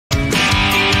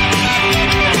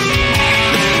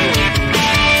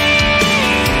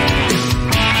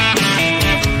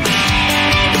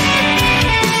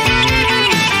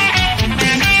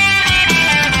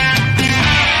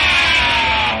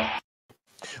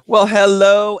Well,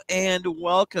 hello and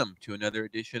welcome to another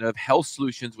edition of Health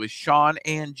Solutions with Sean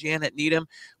and Janet Needham,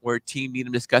 where Team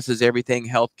Needham discusses everything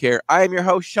healthcare. I am your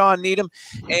host, Sean Needham,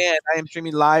 and I am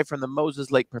streaming live from the Moses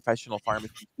Lake Professional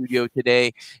Pharmacy Studio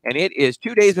today. And it is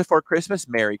 2 days before Christmas.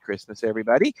 Merry Christmas,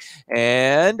 everybody.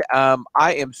 And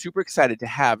I am super excited to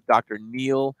have Dr.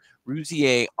 Neal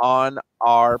Rouzier on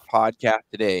our podcast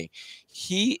today.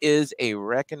 He is a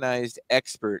recognized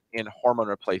expert in hormone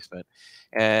replacement.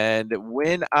 And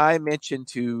when I mentioned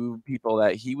to people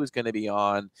that he was going to be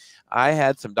on, I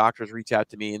had some doctors reach out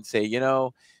to me and say,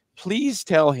 please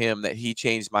tell him that he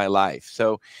changed my life.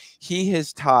 So he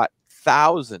has taught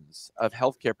thousands of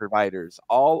healthcare providers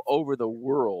all over the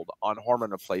world on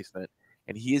hormone replacement.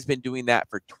 And he has been doing that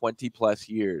for 20 plus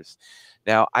years.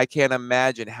 Now, I can't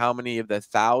imagine how many of the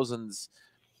thousands,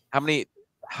 how many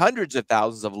hundreds of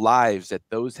thousands of lives that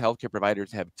those healthcare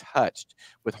providers have touched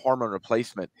with hormone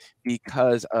replacement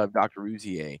because of Dr.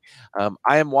 Rouzier.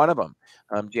 I am one of them.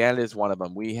 Janet is one of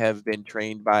them. We have been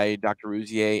trained by Dr.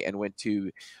 Rouzier and went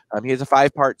to, he has a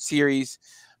 5-part series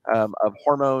of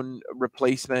hormone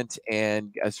replacement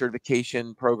and a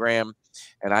certification program.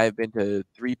 And I've been to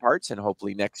 3 parts, and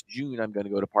hopefully next June I'm going to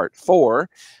go to part 4.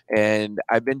 And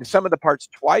I've been to some of the parts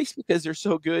twice because they're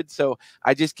so good. So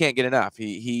I just can't get enough.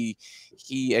 He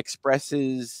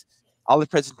expresses, all the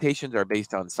presentations are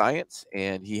based on science,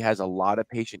 and he has a lot of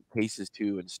patient cases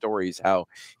too and stories how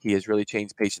he has really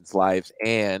changed patients' lives,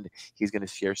 and he's going to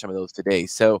share some of those today.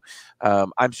 So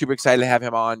I'm super excited to have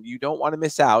him on. You don't want to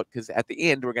miss out, because at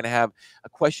the end we're going to have a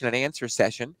question and answer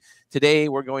session. Today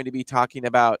we're going to be talking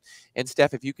about, and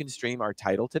Steph, if you can stream our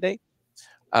title today.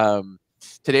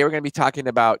 Today we're going to be talking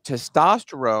about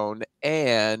testosterone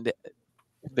and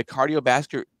the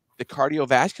cardiovascular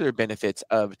benefits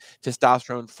of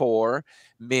testosterone for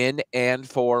men and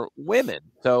for women.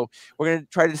 So we're going to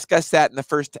try to discuss that in the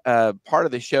first part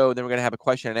of the show. Then we're going to have a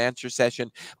question and answer session.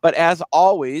 But as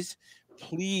always,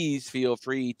 please feel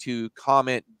free to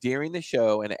comment during the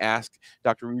show and ask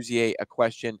Dr. Rouzier a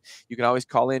question. You can always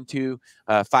call into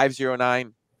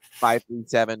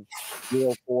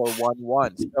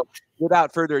 509-537-0411. So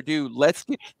without further ado, let's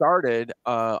get started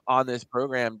on this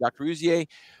program. Dr. Rouzier,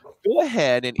 go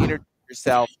ahead and introduce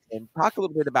yourself and talk a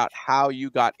little bit about how you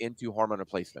got into hormone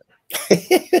replacement.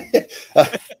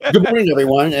 Good morning,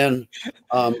 everyone, and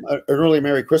an early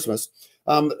Merry Christmas.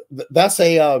 That's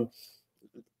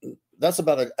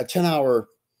about a 10-hour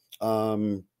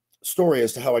story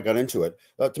as to how I got into it.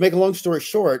 To make a long story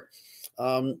short,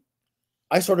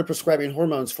 I started prescribing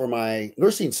hormones for my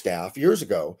nursing staff years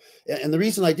ago. And the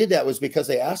reason I did that was because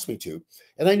they asked me to.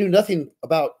 And I knew nothing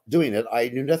about doing it. I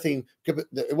knew nothing.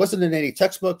 It wasn't in any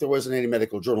textbook. There wasn't any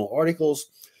medical journal articles.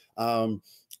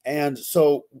 And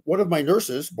so one of my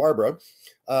nurses, Barbara,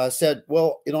 said,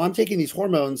 well, I'm taking these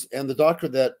hormones, and the doctor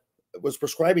that was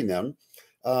prescribing them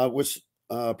was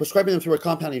prescribing them through a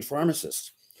compounding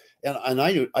pharmacist. And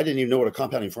I didn't even know what a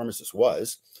compounding pharmacist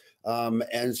was.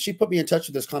 And she put me in touch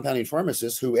with this compounding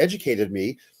pharmacist who educated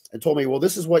me and told me, well,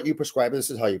 this is what you prescribe.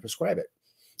 This is how you prescribe it.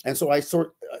 And so I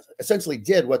essentially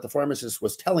did what the pharmacist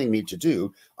was telling me to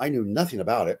do. I knew nothing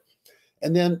about it.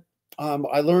 And then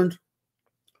I learned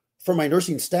from my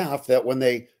nursing staff that when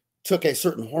they took a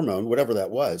certain hormone, whatever that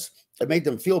was, it made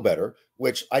them feel better,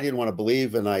 which I didn't want to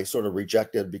believe. And I sort of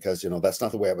rejected because, that's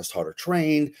not the way I was taught or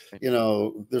trained.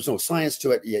 There's no science to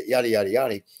it, yada, yada,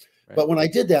 yada. Right. But when I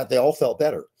did that, they all felt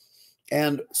better.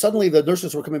 And suddenly the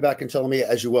nurses were coming back and telling me,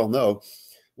 as you well know,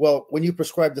 well, when you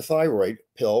prescribed the thyroid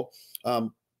pill,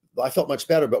 I felt much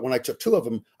better. But when I took 2 of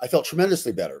them, I felt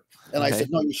tremendously better. And I said,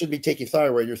 no, you shouldn't be taking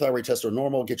thyroid. Your thyroid tests are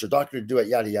normal. Get your doctor to do it,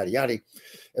 yada, yada, yada.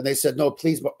 And they said, no,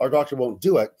 please, our doctor won't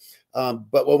do it.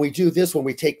 But when we do this, when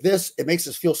we take this, it makes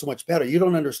us feel so much better. You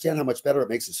don't understand how much better it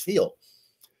makes us feel.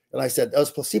 And I said, that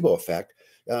was placebo effect.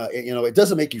 It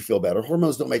doesn't make you feel better.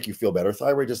 Hormones don't make you feel better.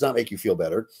 Thyroid does not make you feel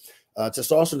better.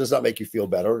 Testosterone does not make you feel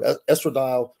better.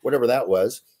 Estradiol, whatever that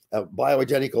was,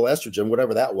 bioidentical estrogen,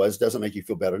 whatever that was, doesn't make you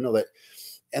feel better. No, that.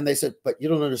 And they said, but you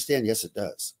don't understand. Yes, it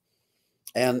does.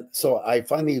 And so I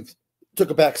finally took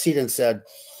a back seat and said,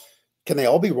 can they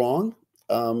all be wrong?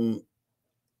 And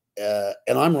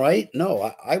I'm right?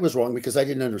 No, I was wrong because I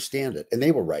didn't understand it, and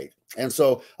they were right. And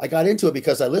so I got into it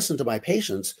because I listened to my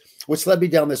patients, which led me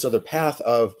down this other path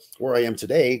of where I am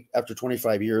today after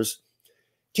 25 years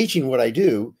teaching what I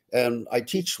do. And I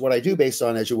teach what I do based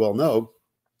on, as you well know,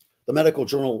 the medical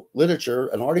journal literature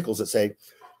and articles that say,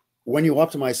 when you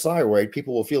optimize thyroid,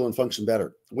 people will feel and function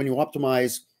better. When you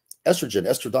optimize estrogen,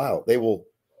 estradiol, they will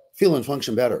feel and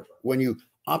function better. When you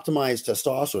optimize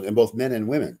testosterone in both men and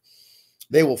women,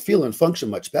 they will feel and function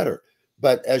much better.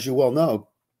 But as you well know,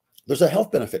 there's a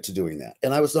health benefit to doing that.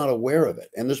 And I was not aware of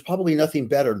it. And there's probably nothing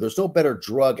better. There's no better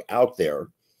drug out there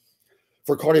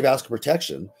for cardiovascular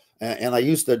protection. And I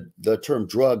use the term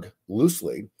drug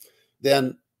loosely,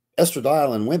 than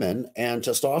estradiol in women and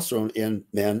testosterone in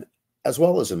men as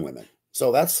well as in women.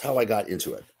 So that's how I got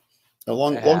into it. A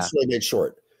long story made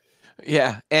short.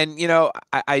 Yeah, and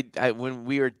I when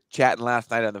we were chatting last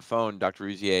night on the phone, Dr.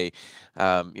 Rouzier,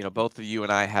 both of you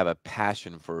and I have a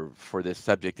passion for this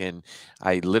subject, and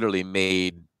I literally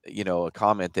made a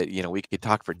comment that we could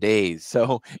talk for days.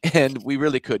 So, and we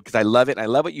really could, because I love it, and I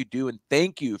love what you do, and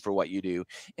thank you for what you do,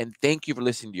 and thank you for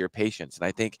listening to your patients. And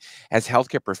I think as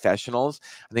healthcare professionals,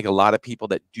 I think a lot of people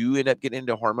that do end up getting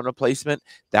into hormone replacement,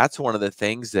 that's one of the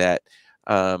things that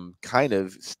kind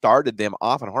of started them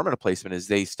off on hormone replacement. Is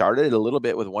they started a little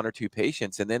bit with 1 or 2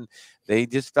 patients, and then they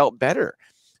just felt better.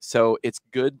 So it's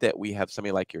good that we have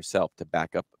somebody like yourself to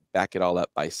back it all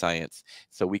up by science,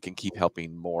 so we can keep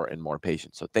helping more and more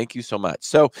patients. So thank you so much.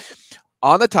 So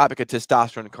on the topic of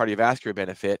testosterone and cardiovascular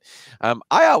benefit,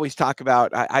 I always talk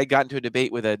about, I got into a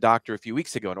debate with a doctor a few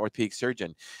weeks ago, an orthopedic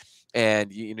surgeon,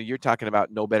 and you're talking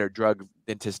about no better drug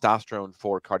than testosterone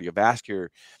for cardiovascular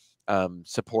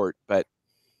support. But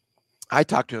I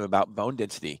talked to him about bone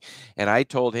density, and I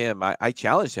told him, I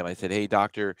challenged him. I said, hey,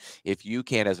 doctor, if you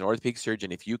can, as an orthopedic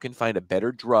surgeon, if you can find a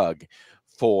better drug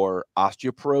for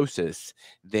osteoporosis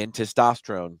than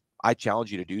testosterone, I challenge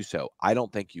you to do so. I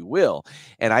don't think you will.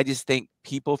 And I just think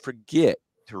people forget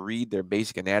to read their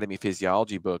basic anatomy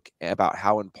physiology book about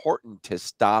how important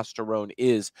testosterone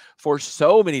is for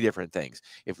so many different things.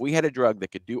 If we had a drug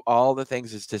that could do all the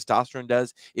things as testosterone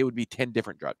does, it would be 10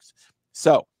 different drugs.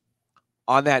 So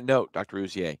on that note, Dr.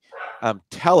 Rouzier,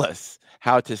 tell us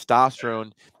how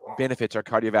testosterone benefits our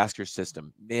cardiovascular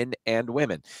system, men and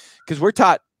women, because we're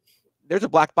taught there's a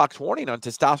black box warning on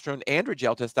testosterone,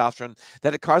 androgel testosterone,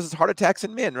 that it causes heart attacks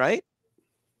in men, right?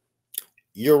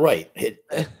 You're right.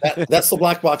 That's the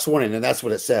black box warning, and that's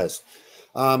what it says.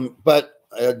 But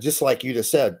just like you just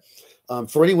said,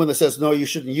 for anyone that says, no, you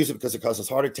shouldn't use it because it causes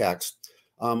heart attacks,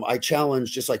 I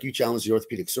challenge, just like you challenge the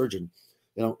orthopedic surgeon,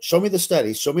 show me the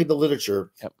studies, show me the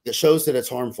literature that shows that it's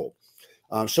harmful.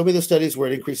 Show me the studies where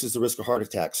it increases the risk of heart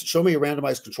attacks. Show me a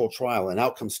randomized controlled trial, an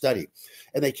outcome study.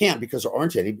 And they can't, because there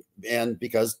aren't any, and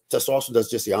because testosterone does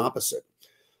just the opposite.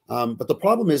 But the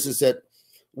problem is that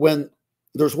when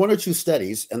there's 1 or 2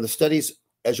 studies, and the studies,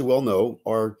 as you well know,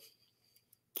 are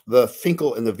the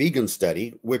Finkel and the vegan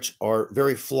study, which are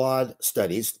very flawed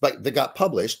studies, but they got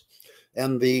published,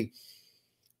 and the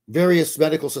various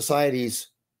medical societies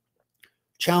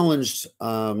challenged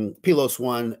PLOS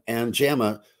One and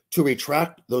JAMA to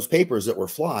retract those papers that were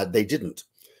flawed. They didn't,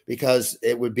 because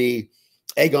it would be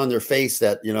egg on their face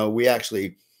that we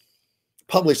actually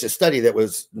published a study that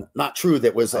was not true,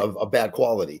 that was of bad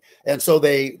quality. And so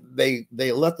they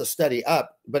let the study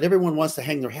up, but everyone wants to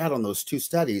hang their hat on those 2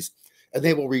 studies, and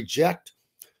they will reject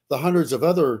the hundreds of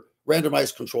other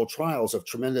randomized controlled trials of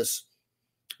tremendous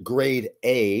grade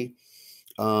A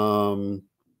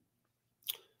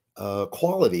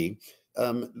quality.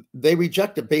 They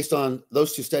reject it based on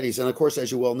those 2 studies. And of course,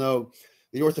 as you well know,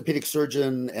 the orthopedic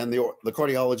surgeon and the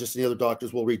cardiologist and the other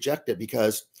doctors will reject it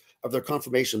because of their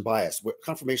confirmation bias. What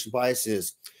confirmation bias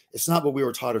is, it's not what we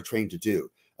were taught or trained to do.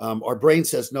 Our brain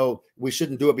says, no, we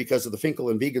shouldn't do it because of the Finkel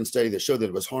and vegan study that showed that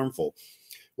it was harmful.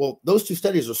 Well, those 2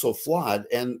 studies are so flawed,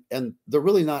 and they're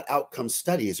really not outcome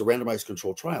studies or randomized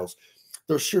controlled trials.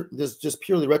 There's just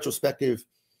purely retrospective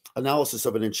analysis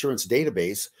of an insurance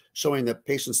database showing that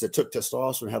patients that took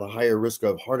testosterone had a higher risk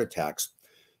of heart attacks.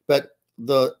 But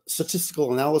the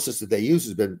statistical analysis that they use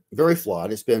has been very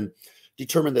flawed. It's been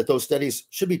determined that those studies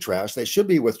should be trashed. They should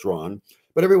be withdrawn.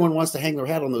 But everyone wants to hang their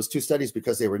hat on those 2 studies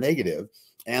because they were negative.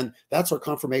 And that's our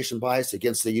confirmation bias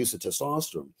against the use of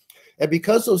testosterone. And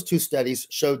because those 2 studies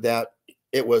showed that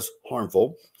it was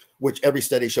harmful, which every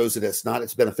study shows that it's not,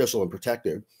 it's beneficial and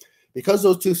protective. Because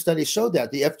those 2 studies showed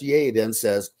that, the FDA then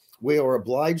says, we are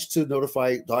obliged to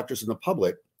notify doctors and the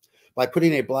public by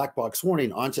putting a black box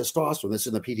warning on testosterone that's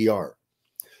in the PDR.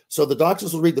 So the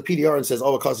doctors will read the PDR and says,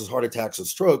 oh, it causes heart attacks and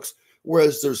strokes,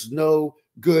 whereas there's no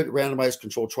good randomized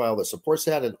controlled trial that supports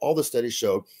that. And all the studies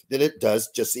show that it does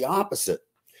just the opposite,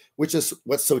 which is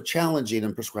what's so challenging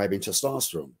in prescribing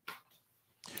testosterone.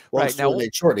 Long story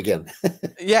made short again.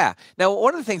 Yeah. Now,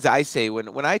 one of the things I say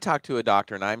when I talk to a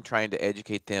doctor and I'm trying to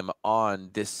educate them on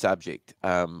this subject,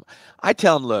 I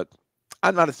tell them, look,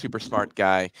 I'm not a super smart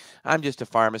guy. I'm just a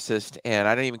pharmacist, and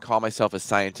I don't even call myself a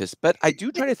scientist, but I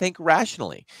do try to think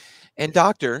rationally. And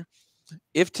doctor,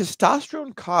 if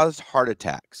testosterone caused heart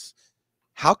attacks,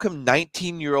 how come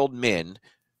 19-year-old men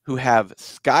who have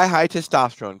sky high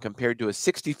testosterone compared to a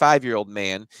 65-year-old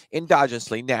man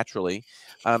endogenously, naturally,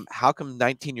 how come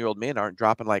 19-year-old men aren't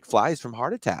dropping like flies from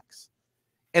heart attacks?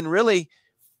 And really,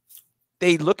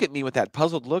 they look at me with that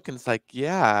puzzled look, and it's like,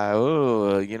 yeah,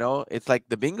 oh, it's like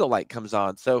the bingo light comes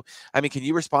on. So, I mean, can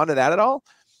you respond to that at all?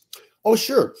 Oh,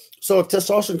 sure. So if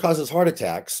testosterone causes heart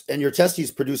attacks and your testes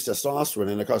produce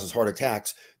testosterone and it causes heart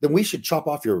attacks, then we should chop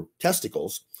off your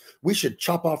testicles. We should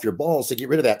chop off your balls to get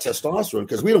rid of that testosterone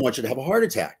because we don't want you to have a heart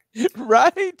attack.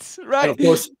 Right, And right. of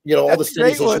course, all the That's a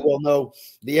great studies, as you one. well know,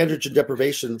 the androgen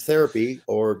deprivation therapy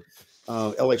or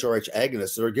LHRH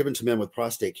agonists that are given to men with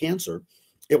prostate cancer,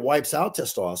 it wipes out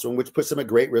testosterone, which puts them at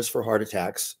great risk for heart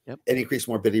attacks Yep. and increased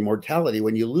morbidity mortality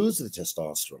when you lose the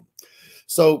testosterone.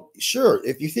 So sure,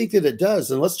 if you think that it does,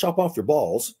 then let's chop off your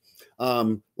balls.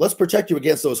 Let's protect you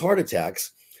against those heart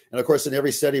attacks. And of course, in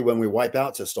every study, when we wipe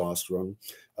out testosterone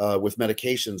with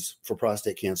medications for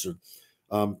prostate cancer,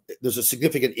 there's a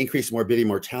significant increase in morbidity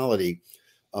mortality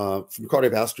from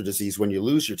cardiovascular disease when you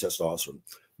lose your testosterone.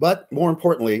 But more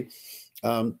importantly,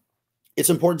 it's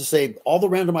important to say all the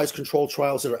randomized controlled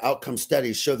trials that are outcome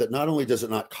studies show that not only does it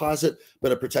not cause it,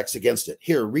 but it protects against it.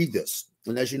 Here, read this.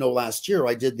 And as you know, last year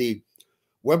I did the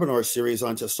webinar series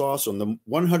on testosterone, the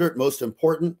 100 most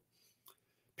important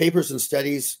papers and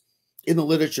studies in the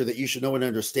literature that you should know and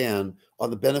understand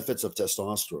on the benefits of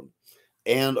testosterone.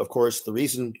 And of course, the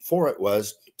reason for it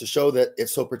was to show that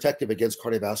it's so protective against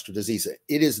cardiovascular disease.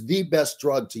 It is the best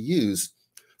drug to use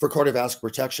for cardiovascular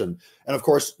protection. And of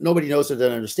course, nobody knows it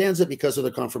and understands it because of the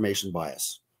confirmation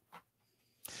bias.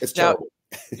 It's terrible.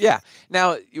 Yeah.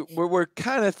 Now we're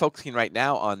kind of focusing right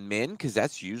now on men because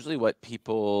that's usually what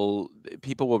people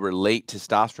will relate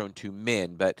testosterone to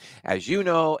men. But as you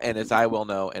know, and as I will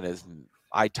know, and as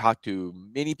I talk to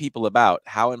many people about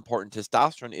how important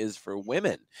testosterone is for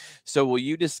women. So will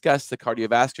you discuss the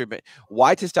cardiovascular,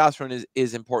 why testosterone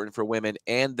is important for women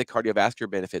and the cardiovascular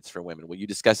benefits for women? Will you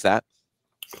discuss that?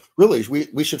 Really,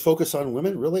 we should focus on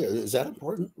women. Really, is that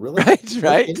important? Really?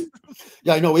 Right.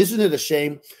 Yeah, I know. Isn't it a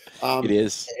shame? It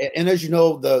is. And as you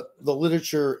know, the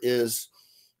literature is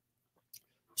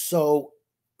so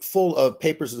full of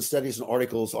papers and studies and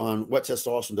articles on what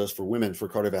testosterone does for women for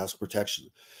cardiovascular protection.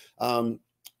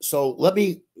 So let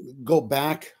me go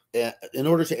back. In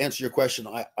order to answer your question,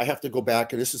 I have to go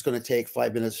back, and this is going to take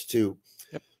 5 minutes to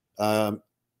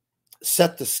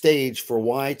set the stage for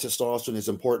why testosterone is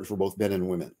important for both men and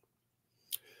women.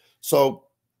 So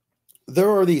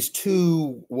there are these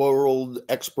two world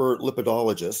expert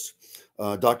lipidologists,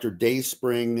 Dr.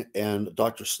 Dayspring and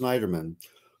Dr. Snyderman,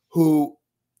 who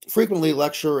frequently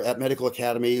lecture at medical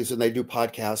academies, and they do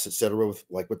podcasts, et cetera,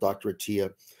 with Dr. Attia.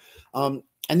 And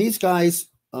these guys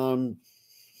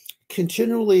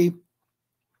continually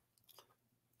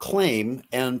claim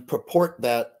and purport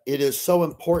that it is so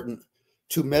important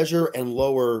to measure and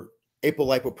lower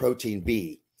apolipoprotein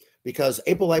B, because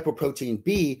apolipoprotein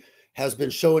B has been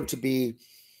shown to be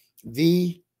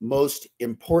the most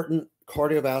important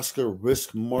cardiovascular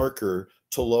risk marker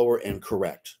to lower and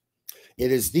correct.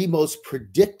 It is the most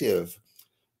predictive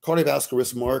cardiovascular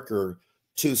risk marker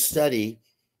to study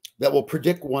that will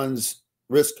predict one's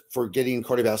risk for getting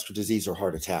cardiovascular disease or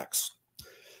heart attacks.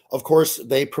 Of course,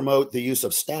 they promote the use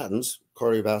of statins,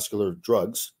 cardiovascular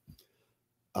drugs,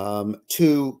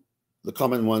 to the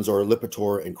common ones are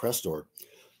Lipitor and Crestor,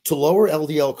 to lower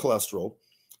LDL cholesterol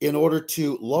in order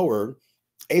to lower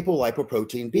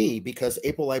apolipoprotein B, because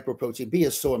apolipoprotein B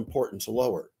is so important to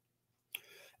lower.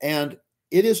 And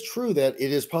it is true that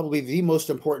it is probably the most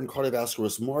important cardiovascular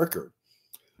risk marker.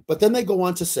 But then they go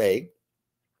on to say,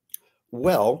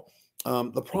 well,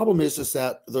 the problem is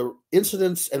that the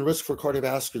incidence and risk for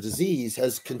cardiovascular disease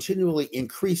has continually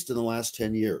increased in the last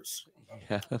 10 years.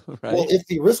 Yeah, right. Well, if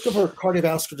the risk of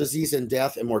cardiovascular disease and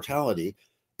death and mortality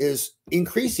is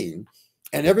increasing,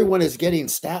 and everyone is getting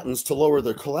statins to lower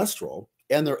their cholesterol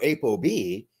and their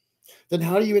ApoB, then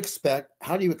how do you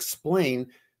explain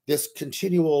this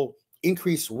continual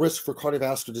increased risk for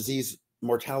cardiovascular disease,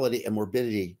 mortality, and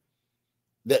morbidity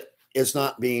that is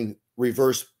not being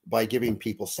reversed by giving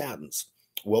people statins?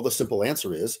 Well, the simple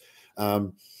answer is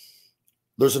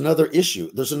there's another issue.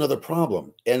 There's another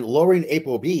problem. And lowering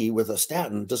ApoB with a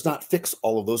statin does not fix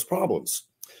all of those problems.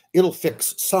 It'll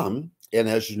fix some. And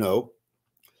as you know,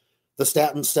 the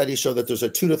statin studies show that there's a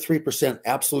 2 to 3%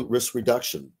 absolute risk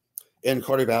reduction in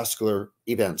cardiovascular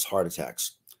events, heart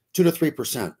attacks. 2 to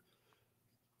 3%.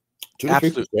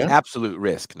 Absolute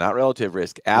risk, not relative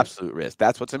risk, absolute risk.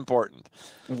 That's what's important.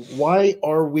 Why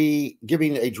are we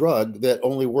giving a drug that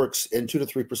only works in 2 to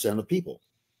 3% of people?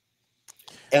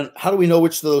 And how do we know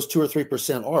which of those 2 or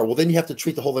 3% are? Well, then you have to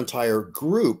treat the whole entire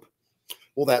group.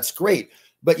 Well, that's great.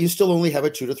 but you still only have a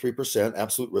 2 to 3%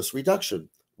 absolute risk reduction.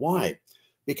 Why?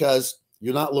 Because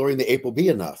you're not lowering the ApoB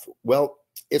enough. Well,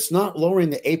 it's not lowering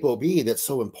the ApoB that's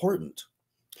so important.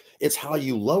 It's how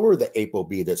you lower the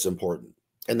ApoB that's important.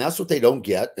 And that's what they don't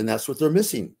get, and that's what they're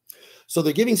missing. So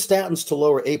they're giving statins to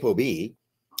lower ApoB,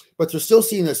 but they're still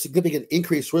seeing a significant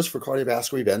increased risk for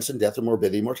cardiovascular events and death and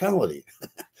morbidity and mortality.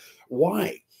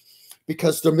 Why?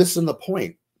 Because they're missing the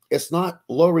point. It's not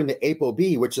lowering the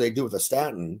ApoB, which they do with a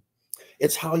statin.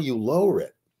 It's how you lower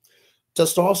it.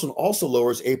 Testosterone also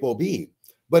lowers ApoB,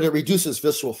 but it reduces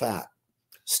visceral fat.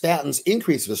 Statins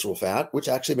increase visceral fat, which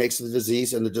actually makes the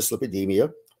disease and the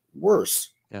dyslipidemia worse.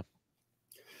 Yeah.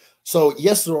 So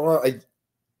yes, there are a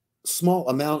small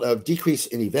amount of decrease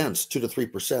in events, 2 to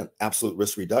 3% absolute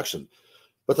risk reduction.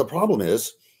 But the problem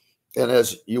is, and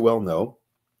as you well know,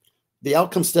 the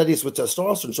outcome studies with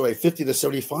testosterone show a 50 to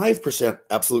 75%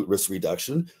 absolute risk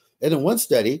reduction. And in one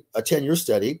study, a 10-year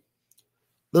study,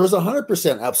 there was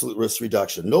 100% absolute risk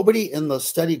reduction. Nobody in the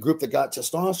study group that got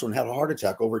testosterone had a heart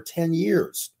attack over 10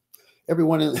 years.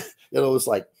 Everyone in, it was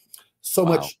like so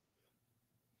much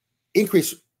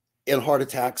increase in heart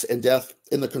attacks and death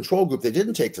in the control group that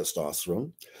didn't take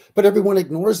testosterone. But everyone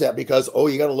ignores that because, oh,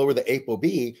 you got to lower the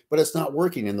ApoB, but it's not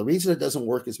working. And the reason it doesn't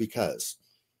work is because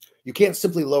you can't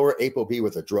simply lower ApoB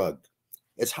with a drug.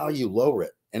 It's how you lower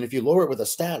it. And if you lower it with a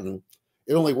statin,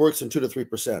 it only works in 2 to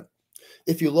 3%.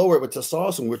 If you lower it with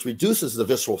testosterone, which reduces the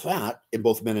visceral fat in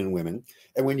both men and women,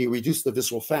 and when you reduce the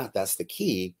visceral fat, that's the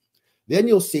key, then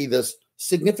you'll see this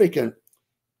significant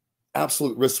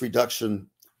absolute risk reduction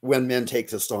when men take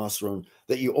testosterone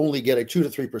that you only get a 2 to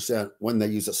 3% when they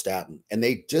use a statin. And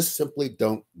they just simply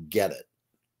don't get it.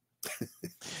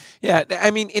 Yeah,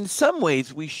 I mean, in some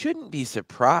ways, we shouldn't be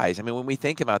surprised. I mean, when we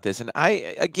think about this, and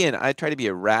I try to be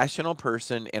a rational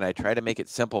person and I try to make it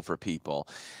simple for people.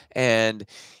 And,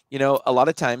 a lot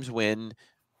of times when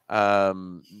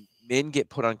um, men get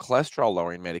put on cholesterol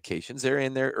lowering medications, they're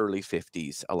in their early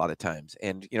 50s a lot of times.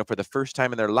 And, for the first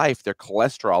time in their life, their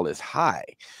cholesterol is high.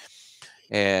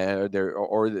 And their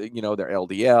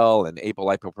LDL and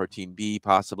apolipoprotein B,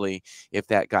 possibly, if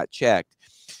that got checked.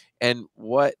 And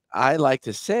what I like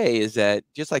to say is that,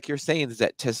 just like you're saying, is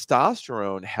that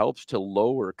testosterone helps to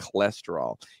lower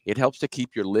cholesterol. It helps to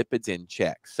keep your lipids in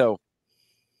check. So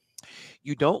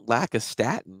you don't lack a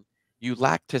statin, you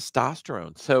lack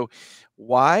testosterone. So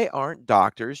why aren't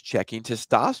doctors checking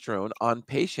testosterone on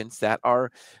patients that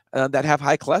have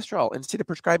high cholesterol instead of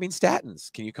prescribing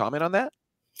statins? Can you comment on that?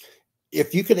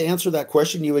 If you could answer that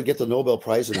question, you would get the Nobel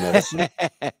Prize in medicine.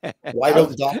 Why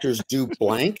don't doctors do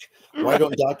blank? Why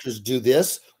don't doctors do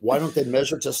this? Why don't they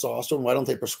measure testosterone? Why don't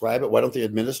they prescribe it? Why don't they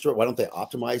administer it? Why don't they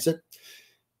optimize it?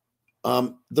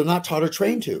 They're not taught or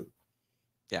trained to.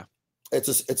 Yeah. It's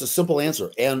a simple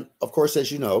answer. And of course,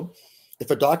 as you know,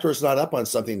 if a doctor is not up on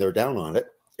something, they're down on it.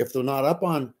 If they're not up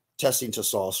on testing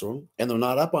testosterone and they're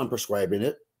not up on prescribing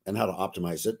it and how to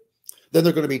optimize it, then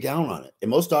they're going to be down on it.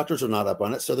 And most doctors are not up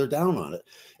on it, so they're down on it.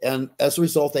 And as a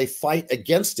result, they fight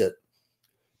against it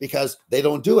because they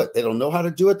don't do it. They don't know how to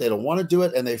do it. They don't want to do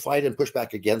it, and they fight and push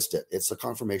back against it. It's a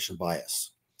confirmation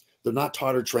bias. They're not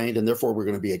taught or trained, and therefore we're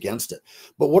going to be against it.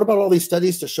 But what about all these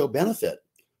studies to show benefit?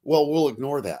 Well, we'll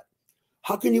ignore that.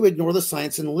 How can you ignore the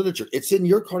science and the literature? It's in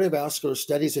your cardiovascular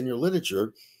studies and your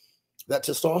literature that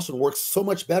testosterone works so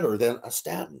much better than a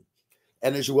statin.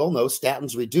 And as you well know,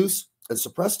 statins reduce and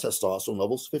suppress testosterone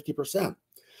levels 50%.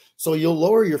 So you'll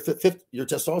lower your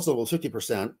testosterone levels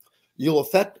 50%. You'll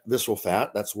affect visceral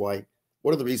fat. That's why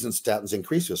one of the reasons statins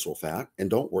increase visceral fat and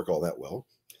don't work all that well.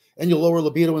 And you'll lower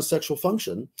libido and sexual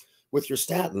function with your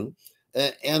statin.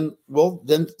 And well,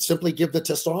 then simply give the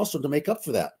testosterone to make up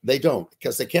for that. They don't,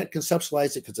 because they can't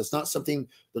conceptualize it because it's not something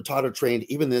they're taught or trained.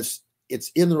 Even this,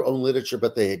 it's in their own literature,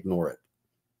 but they ignore it.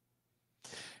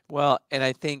 Well, and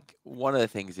I think one of the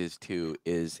things is too,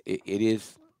 is it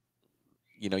is,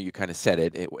 you kind of said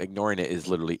it, ignoring it is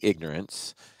literally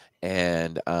ignorance.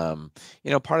 And,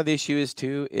 part of the issue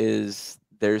is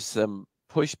there's some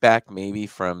pushback maybe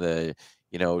from the,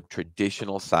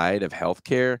 traditional side of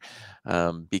healthcare,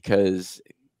 because,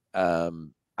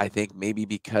 I think maybe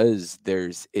because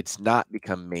it's not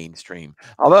become mainstream,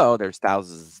 although there's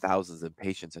thousands of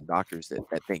patients and doctors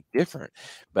that think different.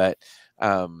 But,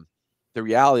 the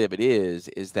reality of it is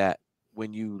that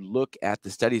when you look at the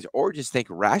studies or just think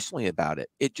rationally about it,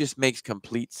 it just makes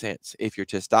complete sense. If your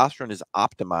testosterone is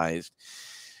optimized,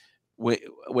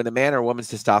 when a man or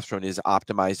woman's testosterone is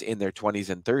optimized in their 20s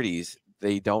and 30s,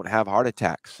 they don't have heart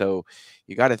attacks. So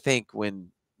you got to think,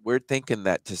 when we're thinking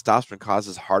that testosterone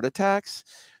causes heart attacks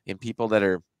in people that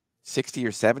are 60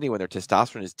 or 70, when their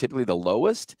testosterone is typically the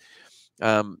lowest,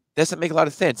 doesn't make a lot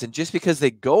of sense. And just because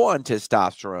they go on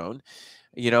testosterone,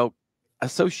 you know,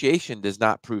 association does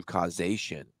not prove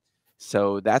causation.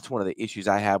 So that's one of the issues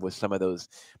I have with some of those,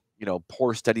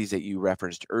 poor studies that you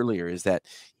referenced earlier, is that,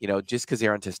 just because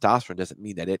they're on testosterone doesn't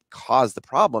mean that it caused the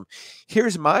problem.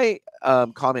 Here's my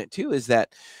comment too, is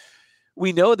that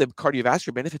we know the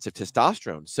cardiovascular benefits of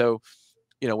testosterone. So,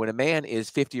 when a man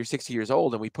is 50 or 60 years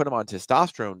old and we put him on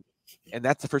testosterone, and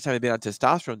that's the first time they've been on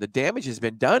testosterone, the damage has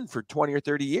been done for 20 or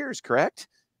 30 years, correct?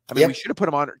 I mean, we Yep. should have put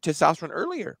him on testosterone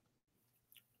earlier.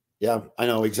 Yeah, I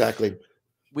know exactly.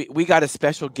 We got a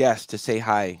special guest to say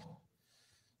hi.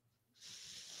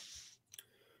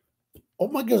 Oh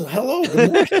my goodness! Hello,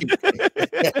 good morning.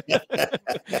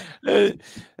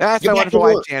 That's Get my back to wonderful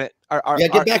wife, work. Janet. Yeah,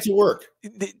 get back to work.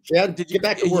 Chad, Did you? get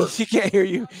back to work. She can't hear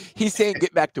you. He's saying,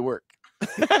 "Get back to work."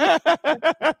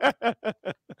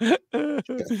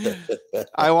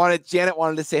 Janet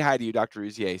wanted to say hi to you, Dr.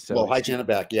 Rouzier. So, Well, hi, Janet,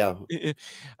 back. Yeah, thank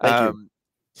you.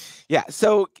 Yeah.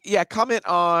 So, yeah, comment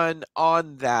on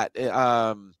that.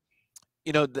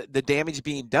 The damage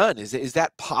being done, is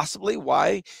that possibly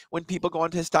why when people go on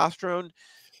testosterone,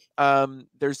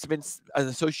 there's been an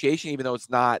association, even though it's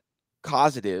not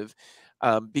causative,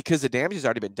 because the damage has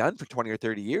already been done for 20 or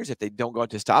 30 years if they don't go on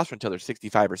testosterone until they're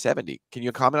 65 or 70. Can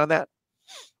you comment on that?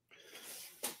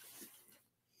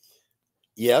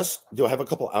 Yes. Do I have a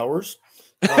couple hours?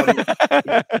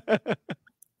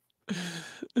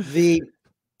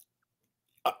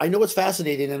 I know it's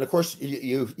fascinating, and of course,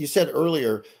 you said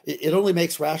earlier it only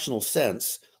makes rational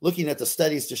sense looking at the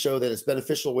studies to show that it's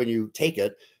beneficial when you take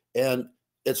it, and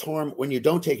it's harm when you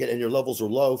don't take it and your levels are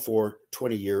low for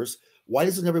 20 years. Why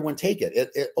doesn't everyone take it?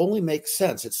 It only makes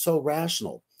sense. It's so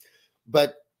rational,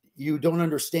 but you don't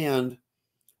understand.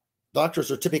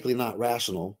 Doctors are typically not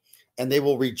rational, and they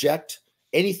will reject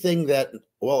anything that,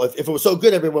 well, if it was so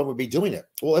good, everyone would be doing it.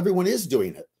 Well, everyone is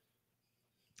doing it.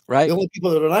 Right. The only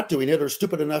people that are not doing it are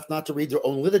stupid enough not to read their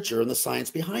own literature and the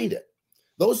science behind it.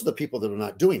 Those are the people that are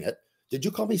not doing it. Did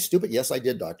you call me stupid? Yes, I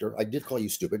did, doctor. I did call you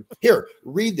stupid. Here,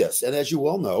 read this. And as you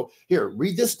well know, here,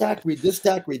 read this stack, read this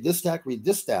stack, read this stack, read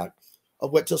this stack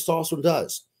of what testosterone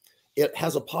does. It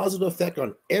has a positive effect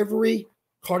on every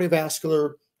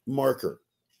cardiovascular marker,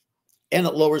 and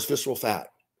it lowers visceral fat,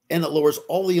 and it lowers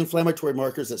all the inflammatory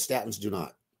markers that statins do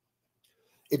not.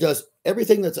 It does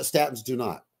everything that the statins do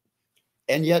not.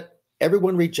 And yet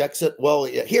everyone rejects it. Well,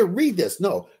 here, read this.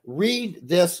 No, read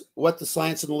this, what the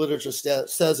science and the literature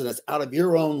says, and it's out of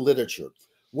your own literature.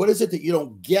 What is it that you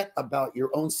don't get about your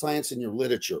own science and your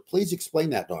literature? Please explain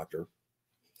that, doctor.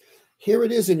 Here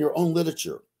it is in your own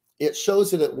literature. It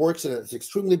shows that it works and it's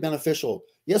extremely beneficial.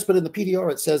 Yes, but in the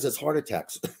PDR, it says it's heart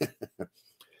attacks.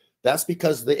 That's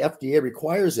because the FDA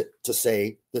requires it to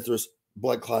say that there's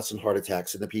blood clots and heart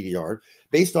attacks in the PDR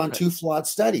based on 2 flawed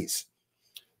studies.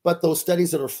 But those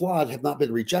studies that are flawed have not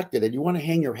been rejected. And you want to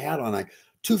hang your hat on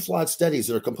 2 flawed studies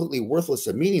that are completely worthless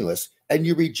and meaningless. And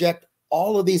you reject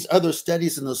all of these other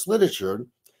studies in this literature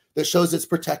that shows it's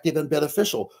protective and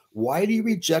beneficial. Why do you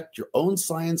reject your own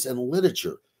science and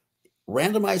literature?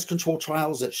 Randomized controlled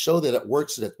trials that show that it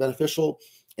works and it's beneficial.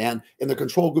 And in the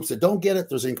control groups that don't get it,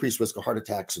 there's an increased risk of heart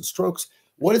attacks and strokes.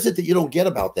 What is it that you don't get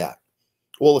about that?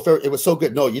 Well, if it was so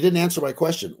good, no, you didn't answer my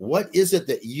question. What is it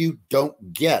that you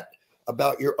don't get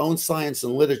about your own science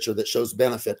and literature that shows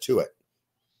benefit to it?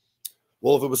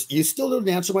 Well, if it was, you still didn't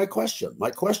answer my question.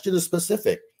 My question is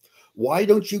specific. Why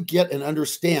don't you get and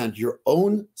understand your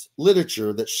own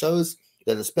literature that shows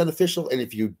that it's beneficial? And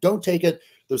if you don't take it,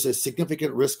 there's a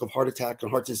significant risk of heart attack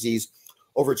and heart disease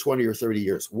over 20 or 30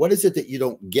 years. What is it that you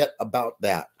don't get about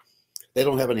that? They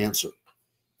don't have an answer.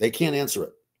 They can't answer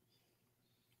it.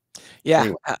 Yeah.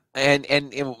 Anyway. And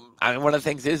I mean, one of the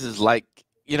things is like,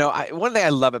 one thing I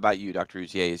love about you, Dr.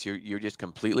 Rouzier, is you're just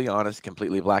completely honest,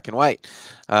 completely black and white.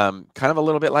 Kind of a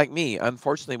little bit like me.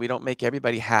 Unfortunately, we don't make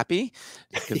everybody happy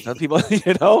because some people,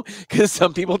 because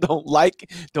some people don't like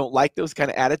those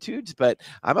kind of attitudes. But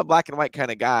I'm a black and white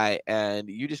kind of guy, and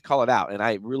you just call it out. And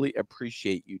I really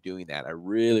appreciate you doing that. I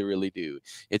really, really do.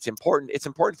 It's important. It's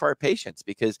important for our patients,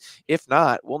 because if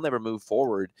not, we'll never move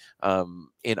forward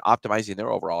in optimizing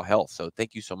their overall health. So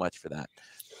thank you so much for that.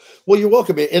 Well, you're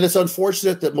welcome. And it's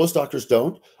unfortunate that most doctors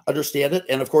don't understand it.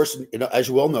 And of course, as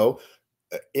you well know,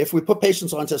 if we put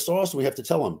patients on testosterone, we have to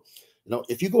tell them,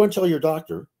 if you go and tell your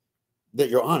doctor that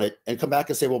you're on it and come back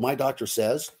and say, well, my doctor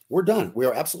says, we're done. We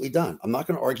are absolutely done. I'm not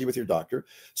going to argue with your doctor.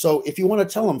 So if you want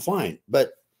to tell them, fine.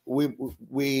 But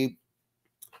we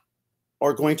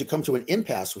are going to come to an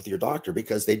impasse with your doctor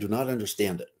because they do not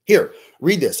understand it. Here,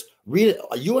 read this. Read it.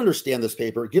 You understand this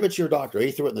paper. Give it to your doctor.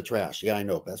 He threw it in the trash. Yeah, I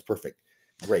know. That's perfect.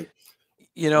 Great.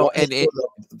 You Why know, they and throw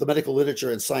it the medical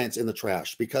literature and science in the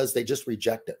trash? Because they just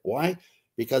reject it. Why?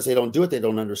 Because they don't do it. They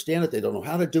don't understand it. They don't know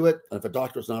how to do it. And if a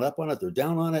doctor's not up on it, they're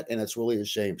down on it. And it's really a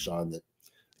shame, Sean, it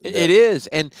that is.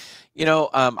 And you know,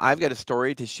 I've got a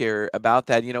story to share about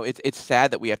that. You know, it's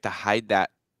sad that we have to hide that.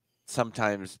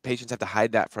 Sometimes patients have to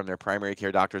hide that from their primary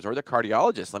care doctors or their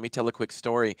cardiologists. Let me tell a quick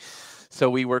story. So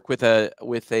we work with a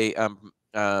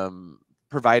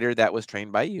provider that was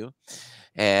trained by you,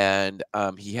 and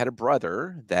he had a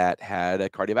brother that had a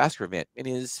cardiovascular event in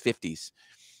his 50s,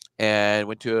 and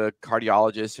went to a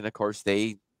cardiologist, and of course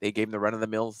they gave him the run of the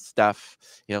mill stuff,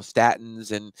 you know,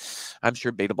 statins, and I'm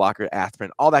sure beta blocker,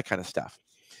 aspirin, all that kind of stuff.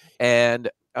 And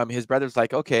his brother's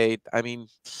like, okay, I mean,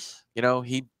 you know,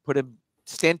 he put a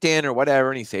stent in or whatever,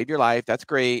 and he saved your life. That's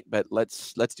great, but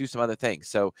let's do some other things.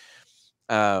 So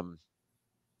um,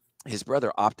 his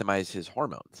brother optimized his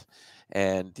hormones,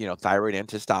 and you know, thyroid and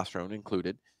testosterone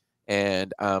included.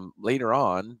 And later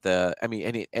on, I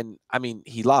mean,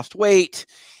 he lost weight.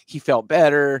 He felt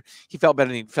better. He felt better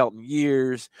than he'd felt in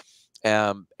years.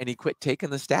 And he quit taking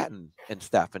the statin and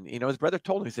stuff. And you know, his brother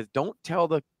told him, he says, don't tell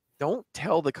the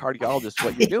cardiologist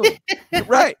what you're doing.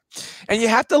 Right. And you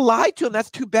have to lie to him.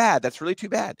 That's too bad. That's really too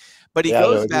bad. But he yeah, I know.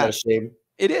 goes Isn't that a back. shame?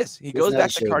 It is. He Isn't goes that a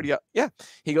back to shame? Yeah.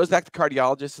 He goes back to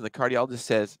cardiologist, and the cardiologist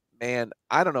says, man,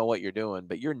 I don't know what you're doing,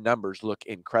 but your numbers look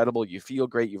incredible. You feel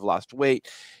great. You've lost weight.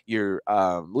 Your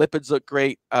lipids look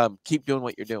great. Keep doing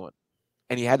what you're doing.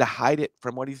 And he had to hide it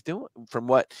from what he's doing, from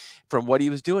what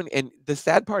he was doing. And the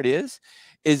sad part is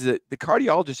that the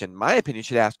cardiologist, in my opinion,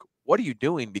 should ask, what are you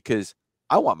doing? Because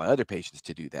I want my other patients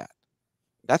to do that.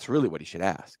 That's really what he should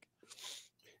ask.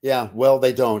 Yeah, well,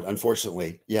 they don't,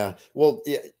 unfortunately. Yeah. Well,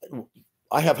 yeah,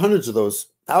 I have hundreds of those,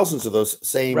 thousands of those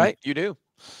Right? You do.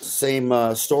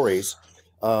 same stories.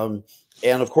 Um,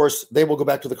 and of course, they will go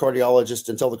back to the cardiologist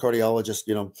and tell the cardiologist,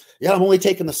 yeah, I'm only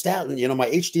taking the statin. My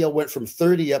HDL went from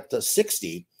 30 up to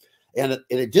 60, and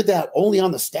it did that only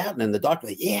on the statin. And the doctor,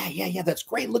 yeah, that's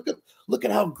great. Look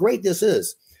at how great this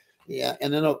is. Yeah,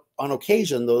 and then on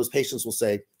occasion, those patients will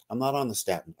say, I'm not on the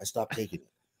statin. I stopped taking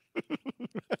it.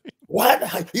 What?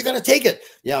 You got to take it.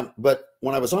 Yeah, but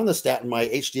when I was on the statin, my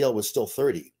HDL was still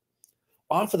 30.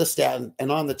 Off of the statin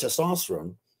and on the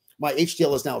testosterone, my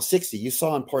HDL is now 60. You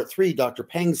saw in part 3, Dr.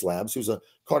 Peng's labs, who's a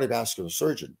cardiovascular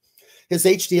surgeon. His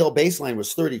HDL baseline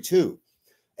was 32.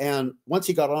 And once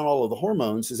he got on all of the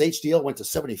hormones, his HDL went to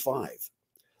 75.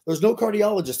 There's no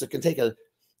cardiologist that can take an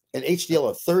HDL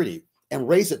of 30 and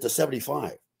raise it to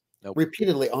 75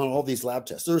 repeatedly on all these lab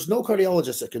tests. There's no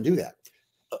cardiologist that can do that.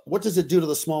 What does it do to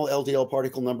the small LDL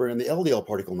particle number and the LDL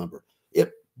particle number?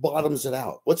 It bottoms it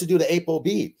out. What's it do to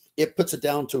ApoB? It puts it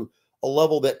down to a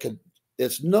level that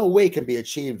there's no way can be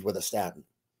achieved with a statin.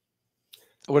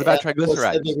 What about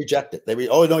triglycerides? They reject it.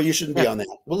 Oh no, you shouldn't be on that.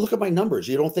 Well, look at my numbers.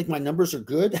 You don't think my numbers are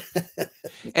good?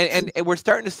 and we're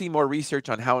starting to see more research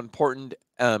on how important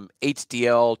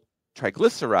HDL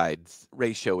triglycerides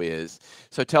ratio is.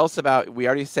 So tell us about, we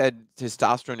already said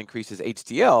testosterone increases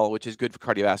HDL, which is good for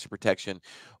cardiovascular protection.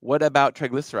 What about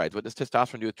triglycerides? What does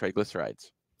testosterone do with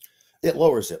triglycerides? It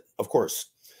lowers it, of course.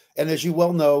 And as you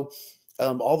well know,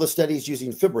 all the studies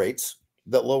using fibrates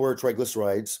that lower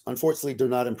triglycerides, unfortunately, do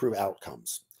not improve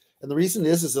outcomes. And the reason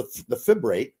is the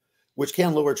fibrate, which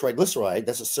can lower triglyceride,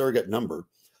 that's a surrogate number,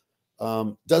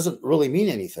 doesn't really mean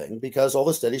anything because all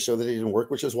the studies show that it didn't work,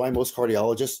 which is why most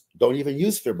cardiologists don't even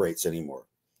use fibrates anymore.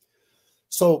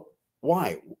 So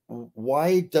why?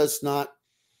 Why do the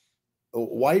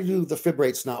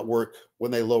fibrates not work when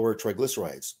they lower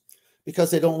triglycerides? Because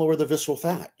they don't lower the visceral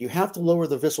fat. You have to lower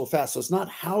the visceral fat. So it's not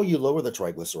how you lower the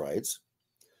triglycerides.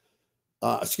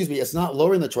 It's not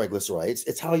lowering the triglycerides.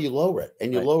 It's how you lower it.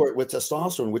 And you lower it with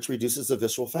testosterone, which reduces the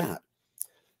visceral fat.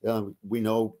 We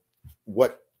know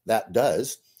what that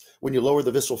does. When you lower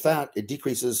the visceral fat, it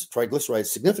decreases triglycerides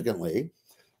significantly.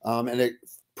 And it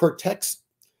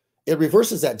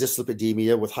reverses that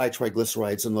dyslipidemia with high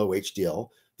triglycerides and low HDL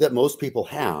that most people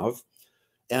have.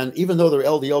 And even though their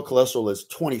LDL cholesterol is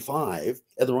 25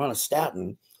 and they're on a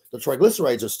statin, the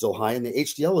triglycerides are still high and the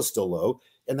HDL is still low.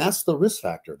 And that's the risk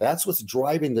factor. That's what's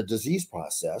driving the disease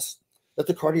process that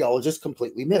the cardiologists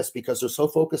completely miss because they're so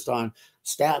focused on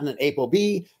statin and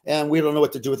ApoB, and we don't know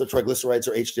what to do with the triglycerides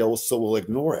or HDL, so we'll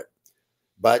ignore it.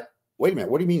 But wait a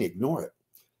minute, what do you mean ignore it?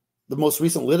 The most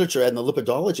recent literature and the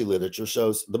lipidology literature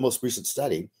shows the most recent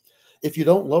study. If you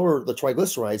don't lower the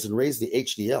triglycerides and raise the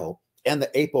HDL and the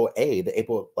ApoA, the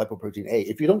apolipoprotein A,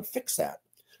 if you don't fix that,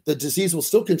 the disease will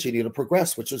still continue to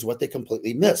progress, which is what they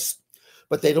completely miss.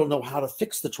 But they don't know how to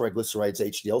fix the triglycerides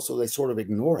HDL, so they sort of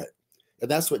ignore it. And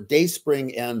that's what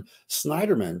Dayspring and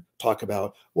Snyderman talk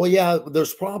about. Well, yeah,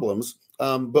 there's problems.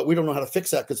 but we don't know how to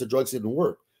fix that because the drugs didn't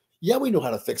work. Yeah, we know how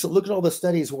to fix it. Look at all the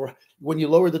studies where when you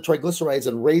lower the triglycerides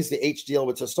and raise the HDL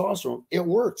with testosterone, it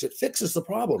works. It fixes the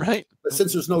problem. Right. But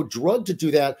since there's no drug to do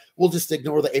that, we'll just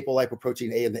ignore the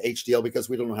apolipoprotein A and the HDL because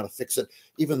we don't know how to fix it,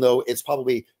 even though it's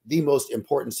probably the most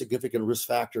important, significant risk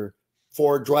factor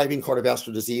for driving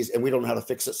cardiovascular disease, and we don't know how to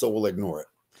fix it, so we'll ignore it.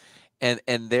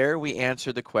 And there we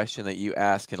answer the question that you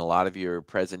ask in a lot of your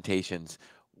presentations.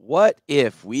 What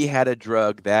if we had a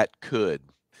drug that could?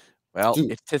 Well,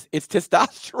 Dude, it's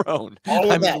testosterone.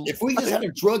 all I of that. mean, If we just had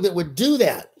a drug that would do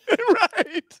that,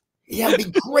 right. yeah,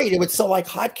 it'd be great. It would sell like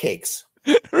hotcakes.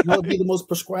 Right. It'd be the most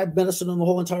prescribed medicine in the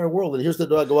whole entire world. And here's the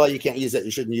drug. Well, you can't use that.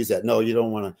 You shouldn't use that. No, you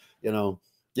don't want to, you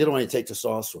don't want to take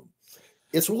testosterone.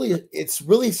 It's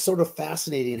really sort of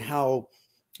fascinating how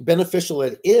beneficial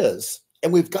it is.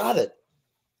 And we've got it.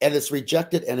 And it's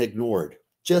rejected and ignored.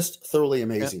 Just thoroughly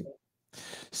amazing.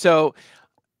 So,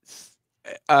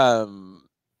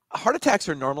 heart attacks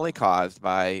are normally caused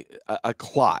by a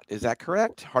clot. Is that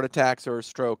correct? Heart attacks or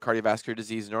stroke, cardiovascular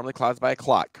disease normally caused by a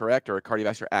clot, correct? Or a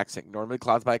cardiovascular accident normally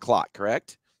caused by a clot,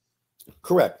 correct?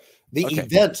 Correct. The Okay.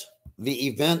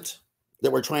 event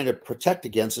that we're trying to protect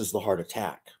against is the heart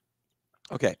attack.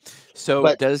 Okay. So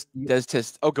But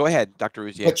oh, go ahead, Dr.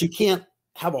 Rouzier. But you can't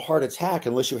have a heart attack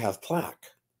unless you have plaque.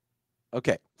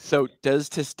 Okay. So does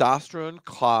testosterone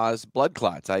cause blood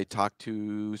clots? I talked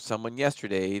to someone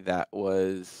yesterday that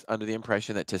was under the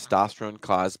impression that testosterone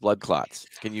caused blood clots.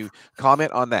 Can you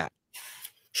comment on that?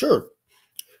 Sure.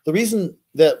 The reason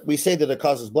that we say that it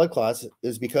causes blood clots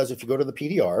is because if you go to the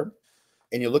PDR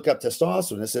and you look up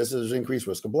testosterone, it says there's an increased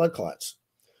risk of blood clots.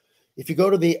 If you go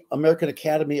to the American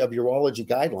Academy of Urology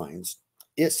guidelines,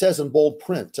 it says in bold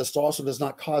print, testosterone does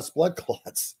not cause blood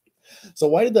clots. So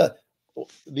why did the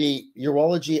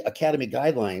Urology Academy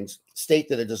guidelines state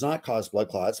that it does not cause blood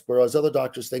clots, whereas other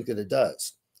doctors think that it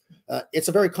does? It's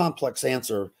a very complex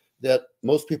answer that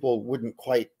most people wouldn't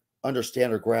quite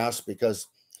understand or grasp because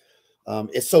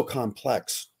it's so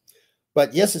complex.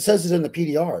 But yes, it says it in the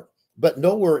PDR, but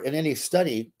nowhere in any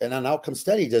study, and an outcome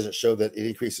study, does it show that it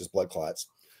increases blood clots.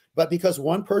 But because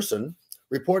one person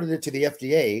reported it to the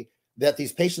FDA that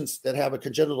these patients that have a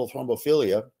congenital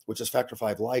thrombophilia, which is factor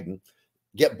V Leiden,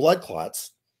 get blood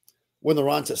clots when they're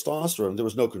on testosterone, there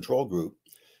was no control group.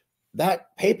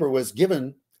 That paper was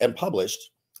given and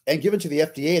published and given to the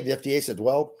FDA, and the FDA said,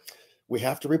 well, we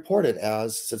have to report it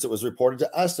since it was reported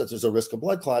to us that there's a risk of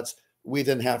blood clots, we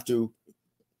then have to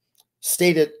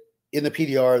state it in the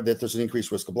PDR that there's an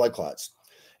increased risk of blood clots,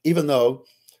 even though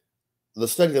the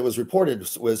study that was reported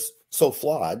was so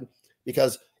flawed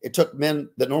because it took men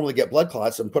that normally get blood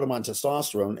clots and put them on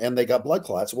testosterone and they got blood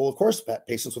clots. Well, of course,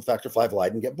 patients with factor V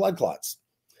Leiden get blood clots.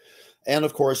 And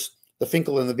of course, the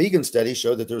Finkel and the Vegan study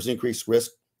showed that there was increased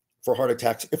risk for heart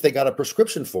attacks if they got a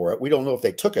prescription for it. We don't know if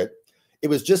they took it. It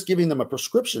was just giving them a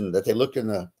prescription that they looked in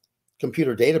the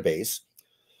computer database.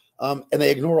 And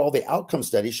they ignore all the outcome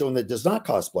studies showing that it does not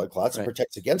cause blood clots and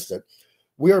protects against it.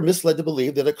 We are misled to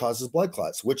believe that it causes blood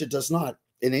clots, which it does not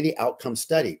in any outcome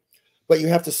study. But you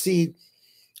have to see,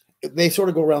 they sort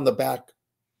of go around the back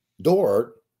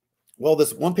door. Well,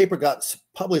 this one paper got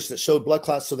published that showed blood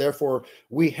clots, so therefore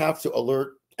we have to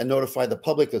alert and notify the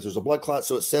public that there's a blood clot.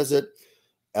 So it says it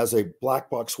as a black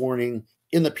box warning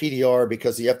in the PDR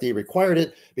because the FDA required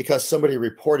it, because somebody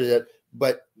reported it,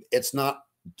 but it's not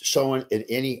shown in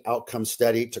any outcome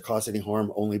study to cause any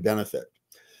harm, only benefit.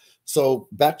 So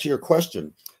back to your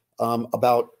question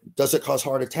about does it cause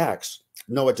heart attacks?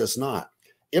 No, it does not.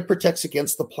 It protects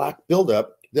against the plaque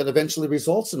buildup that eventually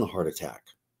results in the heart attack.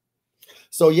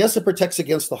 So yes, it protects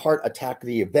against the heart attack,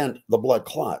 the event, the blood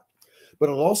clot, but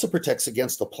it also protects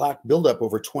against the plaque buildup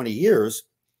over 20 years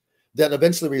that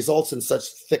eventually results in such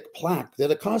thick plaque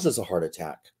that it causes a heart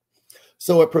attack.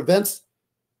 So it prevents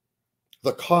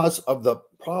the cause of the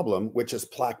problem, which is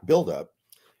plaque buildup.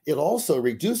 It also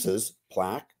reduces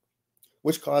plaque,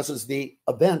 which causes the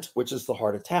event, which is the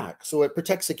heart attack. So it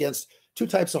protects against two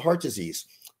types of heart disease,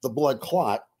 the blood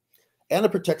clot, and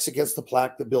it protects against the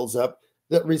plaque that builds up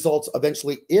that results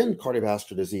eventually in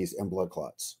cardiovascular disease and blood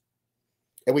clots.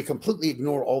 And we completely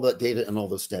ignore all that data and all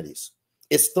those studies.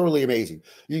 It's thoroughly amazing.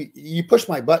 You push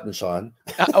my button, Sean.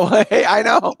 Oh, hey, I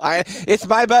know. It's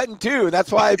my button too.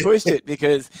 That's why I pushed it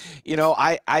because,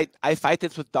 I fight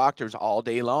this with doctors all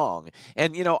day long.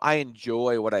 And, I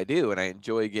enjoy what I do and I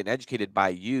enjoy getting educated by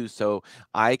you so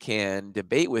I can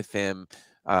debate with them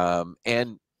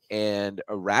and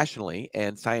rationally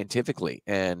and scientifically.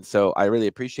 And so I really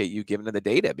appreciate you giving them the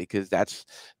data because that's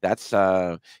there's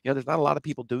not a lot of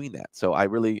people doing that. So I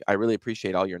really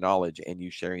appreciate all your knowledge and you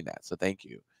sharing that. So thank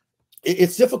you.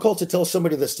 It's difficult to tell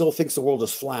somebody that still thinks the world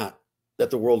is flat that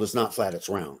the world is not flat, it's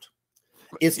round.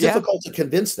 It's Yeah. difficult to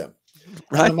convince them.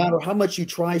 Right. And no matter how much you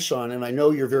try, Sean, and I know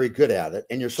you're very good at it,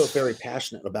 and you're so very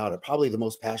passionate about it, probably the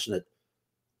most passionate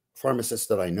pharmacist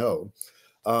that I know,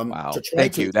 Wow. to try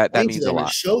Thank to you. That explain to means a them and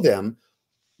lot. show them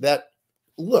that,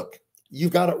 look, you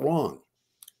got it wrong.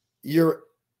 You're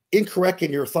incorrect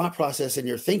in your thought process and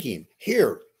your thinking.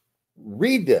 Here,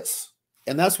 read this.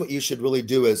 And that's what you should really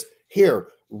do is, here,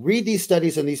 read these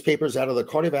studies and these papers out of the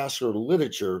cardiovascular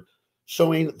literature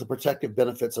showing the protective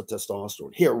benefits of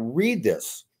testosterone. Here, read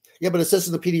this. Yeah, but it says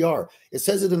in the PDR. It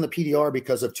says it in the PDR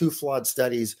because of 2 flawed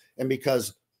studies and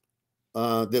because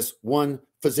this one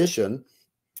physician,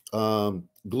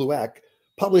 Glueck,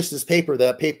 published this paper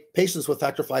that patients with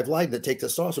factor V Leiden that take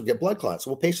testosterone get blood clots.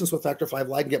 Well, patients with factor V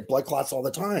Leiden get blood clots all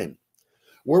the time.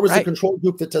 Where was the control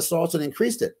group that testosterone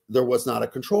increased it? There was not a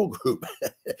control group.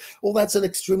 Well, that's an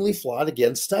extremely flawed,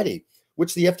 again, study,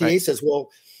 which the FDA says, well,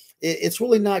 it's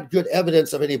really not good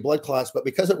evidence of any blood clots, but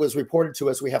because it was reported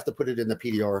to us, we have to put it in the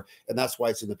PDR, and that's why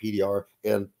it's in the PDR.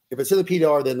 And if it's in the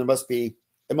PDR, then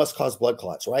it must cause blood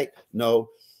clots, right? No,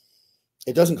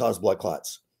 it doesn't cause blood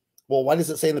clots. Well, why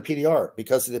does it say in the PDR?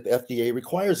 Because the FDA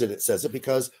requires it. It says it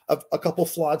because of a couple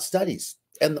flawed studies.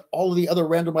 And all of the other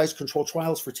randomized controlled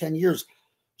trials for 10 years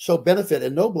show benefit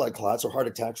and no blood clots or heart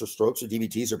attacks or strokes or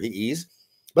DVTs or PEs.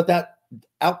 But that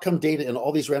outcome data in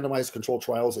all these randomized controlled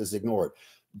trials is ignored.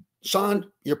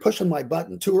 Sean, you're pushing my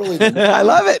button too early. I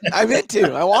love it. I meant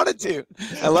to. I wanted to.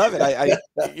 I love it.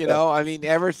 I mean,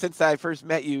 ever since I first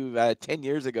met you 10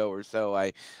 years ago or so,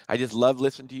 I just love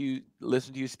listening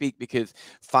to you speak, because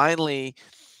finally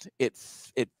it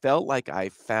felt like I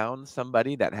found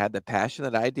somebody that had the passion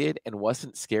that I did and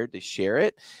wasn't scared to share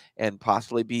it and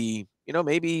possibly be,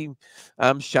 maybe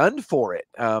shunned for it,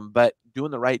 but doing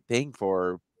the right thing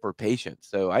for patients.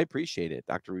 So I appreciate it,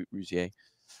 Dr. Rouzier.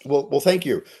 Well, thank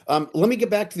you. Let me get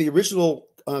back to the original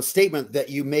statement that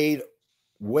you made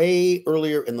way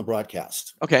earlier in the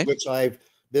broadcast, Okay. which I've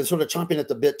been sort of chomping at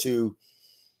the bit to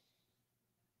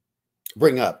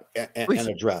bring up and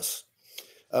address.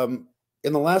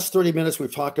 In the last 30 minutes,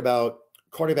 we've talked about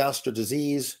cardiovascular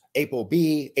disease,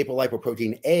 ApoB,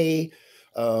 apolipoprotein A,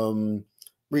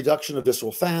 reduction of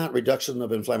visceral fat, reduction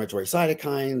of inflammatory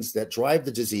cytokines that drive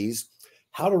the disease,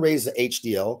 how to raise the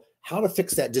HDL, how to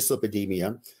fix that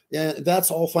dyslipidemia. That's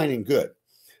all fine and good.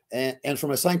 And from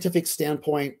a scientific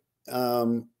standpoint,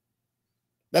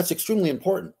 that's extremely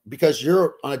important because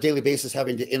you're on a daily basis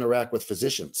having to interact with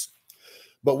physicians.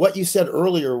 But what you said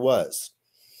earlier was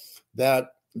that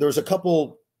there's a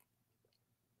couple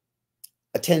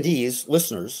attendees,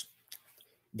 listeners,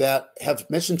 that have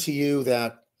mentioned to you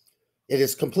that it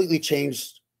has completely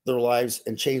changed their lives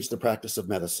and changed the practice of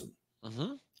medicine.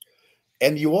 Mm-hmm.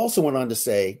 And you also went on to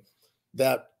say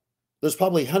that there's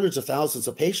probably hundreds of thousands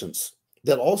of patients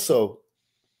that also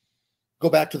go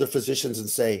back to their physicians and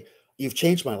say, you've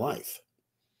changed my life.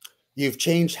 You've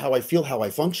changed how I feel, how I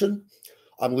function.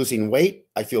 I'm losing weight.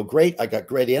 I feel great. I got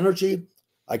great energy.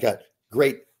 I got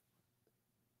great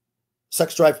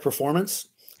sex drive performance,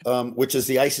 which is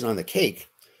the icing on the cake.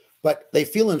 But they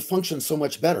feel and function so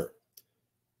much better.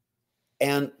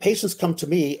 And patients come to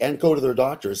me and go to their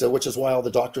doctors, which is why all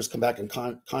the doctors come back and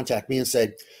contact me and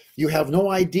say, you have no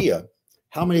idea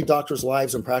how many doctors'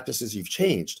 lives and practices you've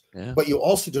changed, but you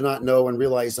also do not know and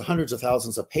realize the hundreds of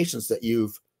thousands of patients that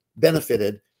you've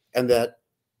benefited and that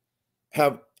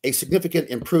have a significant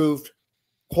improved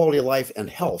quality of life and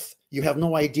health. You have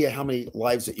no idea how many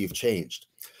lives that you've changed.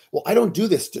 Well, I don't do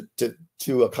this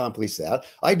to accomplish that.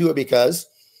 I do it because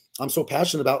I'm so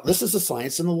passionate about this is the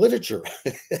science and the literature.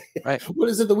 Right. What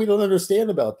is it that we don't understand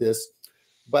about this?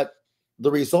 But the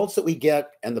results that we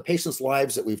get and the patients'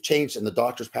 lives that we've changed and the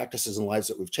doctors' practices and lives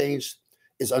that we've changed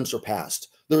is unsurpassed.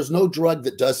 There's no drug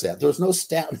that does that. There's no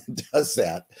statin that does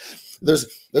that.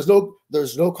 There's no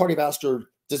cardiovascular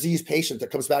disease patient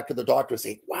that comes back to the doctor and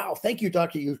say, wow, thank you,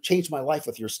 doctor. You've changed my life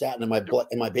with your statin and my blood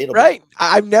and my beta. Right.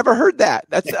 I've never heard that.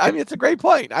 It's a great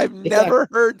point. I've never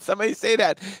heard somebody say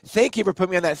that. Thank you for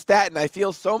putting me on that statin. I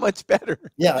feel so much better.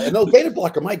 Yeah. And no beta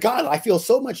blocker. My God, I feel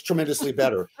so much tremendously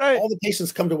better. Right. All the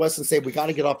patients come to us and say, we got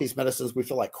to get off these medicines. We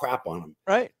feel like crap on them.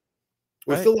 Right.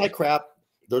 We feel like crap.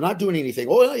 They're not doing anything.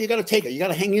 Oh, you got to take it. You got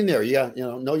to hang in there. Yeah.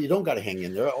 No, you don't got to hang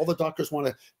in there. All the doctors want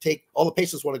to take, all the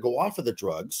patients want to go off of the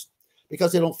drugs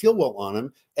because they don't feel well on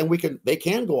them. And they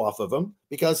can go off of them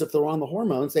because if they're on the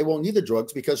hormones, they won't need the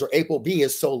drugs because their ApoB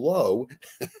is so low,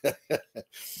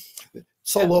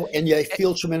 low, and they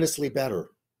feel tremendously better.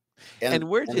 And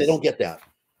they don't get that.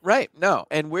 Right. No,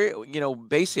 and we're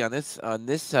basically on this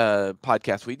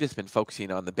podcast, we've just been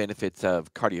focusing on the benefits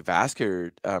of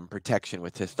cardiovascular protection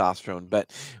with testosterone,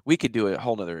 but we could do a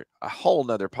whole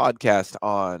nother podcast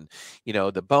on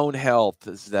the bone health,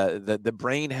 the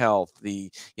brain health,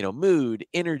 the mood,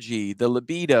 energy, the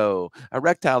libido,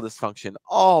 erectile dysfunction,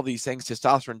 all these things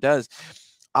testosterone does.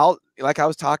 Like I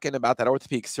was talking about that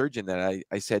orthopedic surgeon that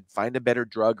I said find a better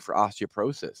drug for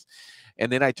osteoporosis,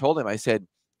 and then I told him I said.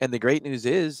 And the great news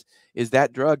is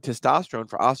that drug testosterone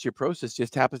for osteoporosis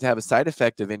just happens to have a side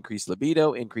effect of increased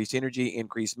libido, increased energy,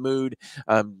 increased mood,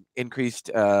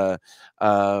 increased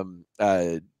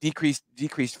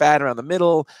decreased fat around the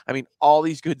middle. I mean, all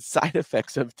these good side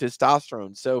effects of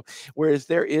testosterone. So whereas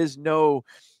there is no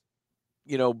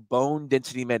bone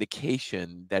density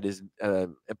medication that is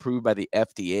approved by the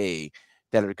FDA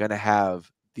that are going to have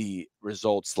the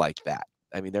results like that.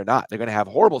 I mean, they're not. They're going to have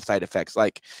horrible side effects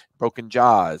like broken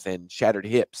jaws and shattered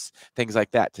hips, things like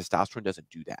that. Testosterone doesn't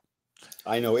do that.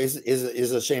 I know is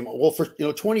a shame. Well, for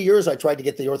 20 years, I tried to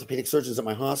get the orthopedic surgeons at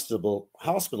my hospital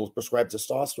prescribed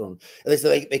testosterone, and they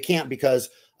said they can't because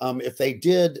if they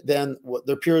did, then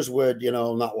their peers would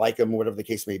not like them, whatever the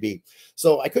case may be.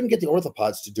 So I couldn't get the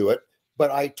orthopods to do it,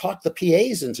 but I talked the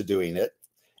PAs into doing it.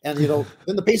 And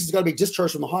then the patient's got to be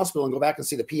discharged from the hospital and go back and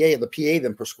see the PA, and the PA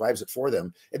then prescribes it for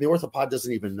them, and the orthopod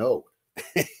doesn't even know,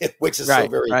 which is so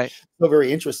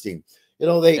very interesting.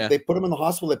 They put them in the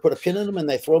hospital, they put a pin in them, and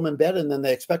they throw them in bed, and then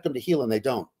they expect them to heal, and they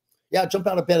don't. Yeah, jump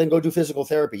out of bed and go do physical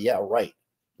therapy. Yeah, right.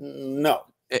 No.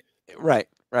 Right.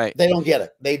 They don't get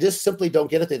it. They just simply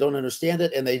don't get it. They don't understand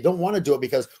it, and they don't want to do it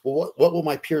because, well, what will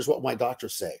my peers, what will my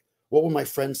doctors say? What will my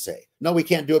friends say? No, we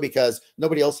can't do it because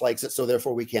nobody else likes it, so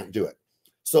therefore we can't do it.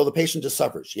 So the patient just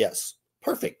suffers. Yes.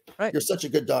 Perfect. Right. You're such a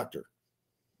good doctor.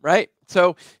 Right.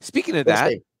 So speaking of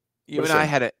that, you and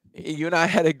I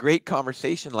had a great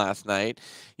conversation last night.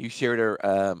 You shared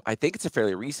I think it's a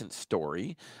fairly recent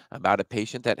story about a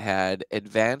patient that had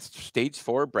advanced stage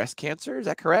 4 breast cancer. Is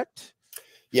that correct?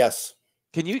 Yes.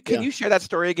 Can you share that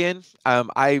story again?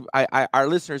 Our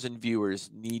listeners and viewers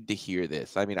need to hear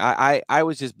this. I mean, I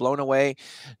was just blown away.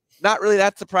 Not really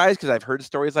that surprised because I've heard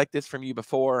stories like this from you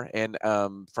before and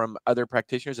from other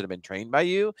practitioners that have been trained by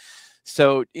you.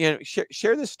 So,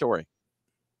 share this story.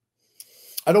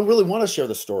 I don't really want to share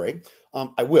the story.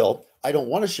 I will. I don't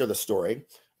want to share the story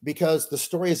because the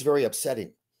story is very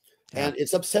upsetting. Yeah. And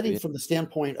it's upsetting from the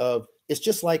standpoint of it's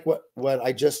just like what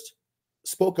I just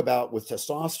spoke about with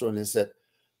testosterone is that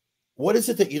what is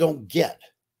it that you don't get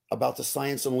about the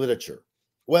science and literature?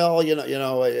 Well,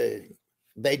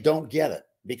 they don't get it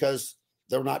because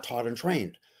they're not taught and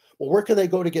trained. Well, where can they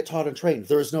go to get taught and trained?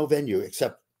 There is no venue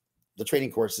except the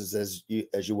training courses, as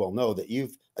you well know, that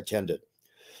you've attended.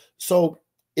 So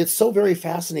it's so very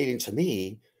fascinating to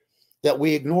me that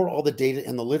we ignore all the data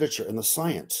and the literature and the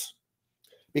science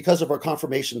because of our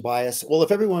confirmation bias. Well,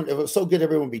 if it was so good,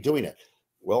 everyone would be doing it.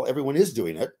 Well, everyone is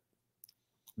doing it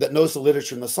that knows the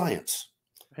literature and the science.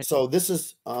 Right. So this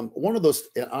is one of those,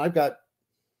 and I've got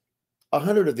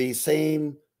 100 of these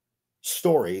same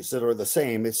stories that are the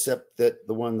same, except that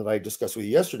the one that I discussed with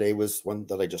you yesterday was one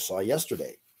that I just saw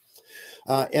yesterday.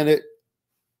 And it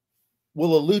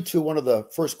will allude to one of the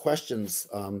first questions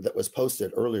that was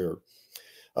posted earlier.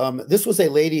 This was a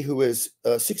lady who was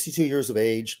 62 years of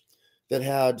age that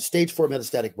had stage 4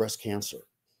 metastatic breast cancer.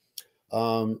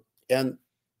 And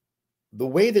the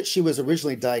way that she was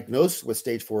originally diagnosed with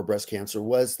stage 4 breast cancer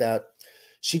was that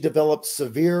she developed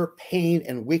severe pain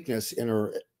and weakness in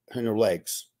her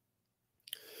legs.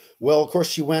 Well, of course,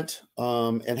 she went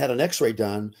and had an X-ray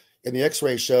done, and the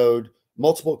X-ray showed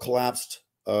multiple collapsed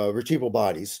vertebral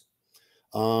bodies,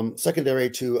 secondary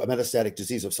to a metastatic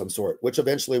disease of some sort, which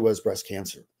eventually was breast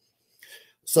cancer.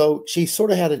 So she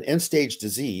sort of had an end-stage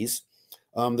disease.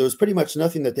 There was pretty much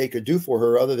nothing that they could do for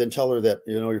her other than tell her that,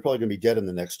 you're probably going to be dead in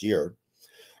the next year.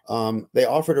 They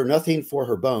offered her nothing for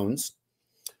her bones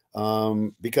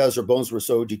because her bones were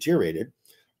so deteriorated.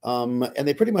 And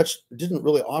they pretty much didn't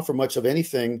really offer much of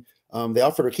anything. They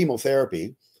offered her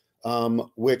chemotherapy,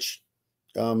 which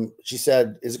she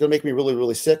said, is it going to make me really,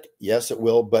 really sick? Yes, it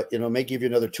will. But, it may give you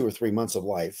another 2 or 3 months of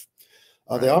life.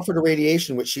 They offered her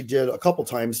radiation, which she did a couple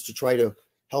times to try to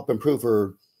help improve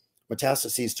her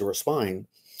metastases to her spine.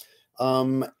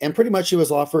 And pretty much she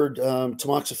was offered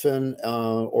tamoxifen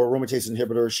or aromatase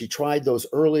inhibitor. She tried those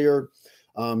earlier,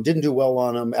 didn't do well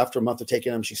on them. After a month of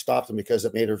taking them, she stopped them because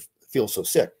it made her feel so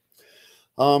sick.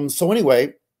 So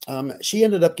anyway, she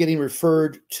ended up getting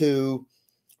referred to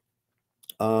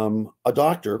a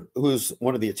doctor who's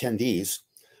one of the attendees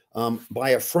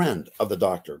by a friend of the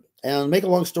doctor. And make a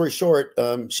long story short,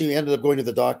 she ended up going to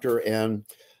the doctor, and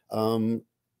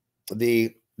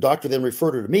the doctor then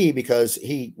referred her to me because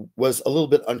he was a little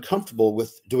bit uncomfortable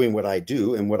with doing what I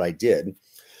do and what I did.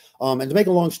 And to make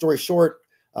a long story short,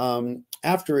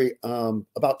 after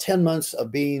about 10 months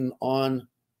of being on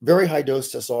very high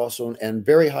dose testosterone and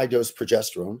very high dose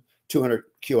progesterone, 200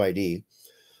 QID,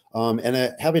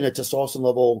 and having a testosterone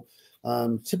level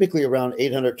typically around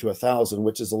 800 to 1,000,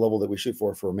 which is the level that we shoot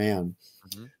for a man,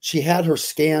 she had her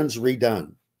scans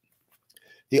redone.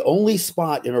 The only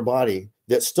spot in her body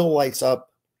that still lights up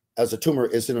as a tumor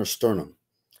is in her sternum.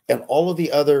 And all of the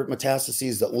other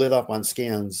metastases that lit up on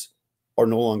scans are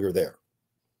no longer there.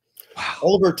 Wow.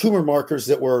 All of her tumor markers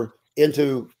that were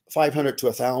into 500 to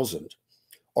 1,000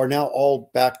 are now all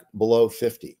back below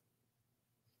 50.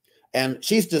 And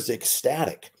she's just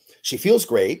ecstatic. She feels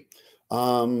great.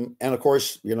 And of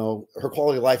course, you know, her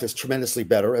quality of life is tremendously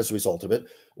better as a result of it.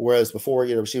 Whereas before,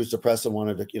 you know, she was depressed and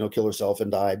wanted to, you know, kill herself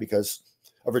and die because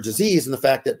of her disease and the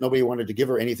fact that nobody wanted to give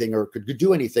her anything or could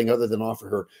do anything other than offer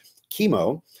her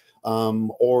chemo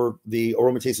or the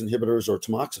aromatase inhibitors or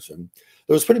tamoxifen.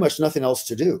 There was pretty much nothing else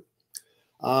to do.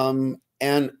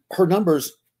 And her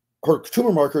numbers, her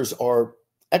tumor markers are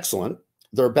excellent.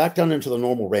 They're back down into the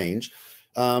normal range.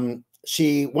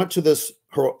 She went to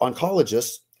her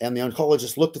oncologist, and the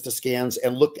oncologist looked at the scans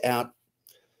and looked at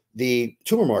the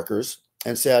tumor markers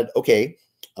and said, okay,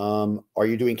 are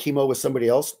you doing chemo with somebody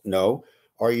else? No.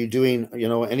 Are you doing, you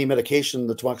know, any medication,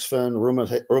 the tamoxifen,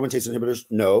 aromatase inhibitors?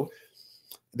 No.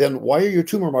 Then why are your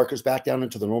tumor markers back down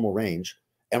into the normal range?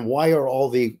 And why are all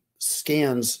the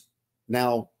scans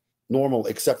now normal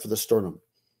except for the sternum?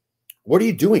 What are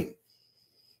you doing?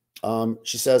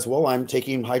 She says, well, I'm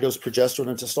taking high dose progesterone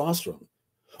and testosterone.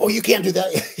 Oh, you can't do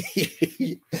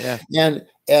that. Yeah.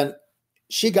 And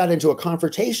she got into a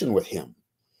confrontation with him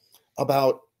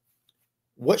about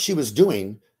what she was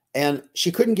doing, and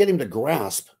she couldn't get him to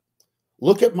grasp.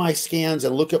 Look at my scans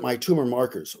and look at my tumor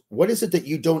markers. What is it that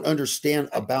you don't understand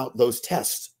about those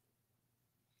tests?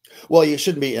 Well, you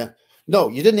shouldn't be. No,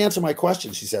 you didn't answer my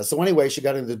question, she says. So anyway, she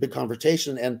got into the big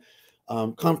confrontation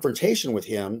with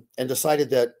him and decided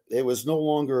that it was no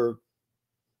longer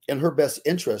in her best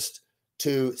interest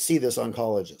to see this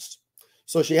oncologist.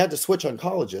 So she had to switch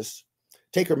oncologists,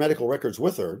 take her medical records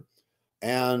with her,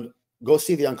 and go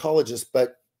see the oncologist,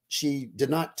 but she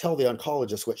did not tell the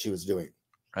oncologist what she was doing.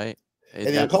 Right. And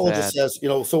the oncologist says, you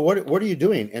know, so what are you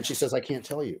doing? And she says, I can't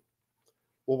tell you.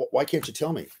 Well, why can't you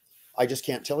tell me? I just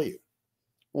can't tell you.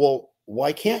 Well,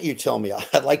 why can't you tell me?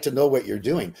 I'd like to know what you're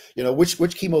doing. You know, which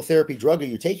chemotherapy drug are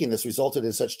you taking that's resulted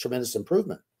in such tremendous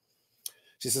improvement?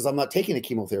 She says, I'm not taking a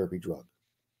chemotherapy drug.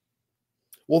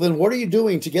 Well, then what are you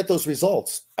doing to get those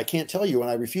results? I can't tell you,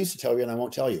 and I refuse to tell you, and I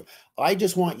won't tell you. I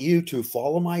just want you to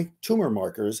follow my tumor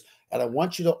markers, and I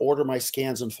want you to order my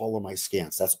scans and follow my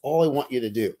scans. That's all I want you to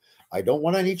do. I don't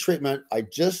want any treatment. I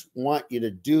just want you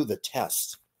to do the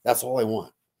test. That's all I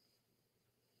want.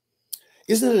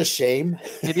 Isn't it a shame?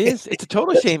 It is. It's a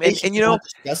total shame. And you know,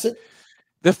 discuss it.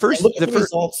 Look at the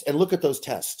results and look at those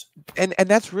tests. And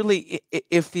that's really,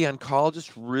 if the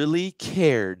oncologist really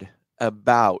cared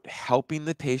about helping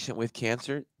the patient with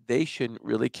cancer, they shouldn't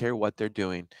really care what they're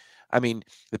doing. I mean,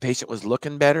 the patient was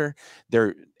looking better,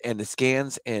 and the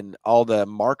scans and all the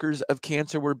markers of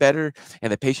cancer were better,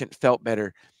 and the patient felt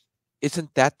better.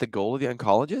 Isn't that the goal of the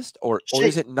oncologist, or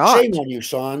is it not? Shame on you,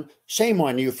 Sean. Shame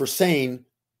on you for saying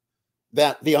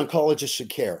that the oncologist should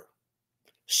care.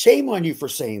 Shame on you for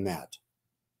saying that.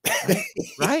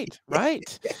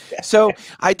 Right. So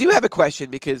I do have a question,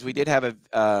 because we did have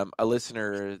a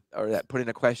listener that put in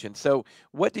a question. So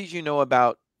what did you know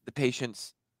about the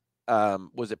patient's,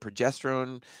 was it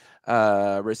progesterone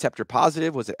receptor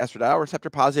positive? Was it estradiol receptor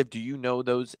positive? Do you know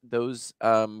those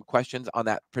questions on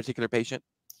that particular patient?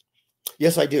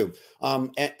 Yes, I do.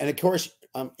 And of course,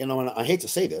 you know, and I hate to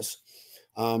say this,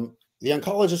 the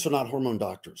oncologists are not hormone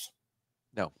doctors.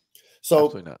 No.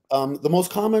 So not. The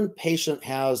most common patient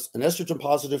has an estrogen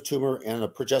positive tumor and a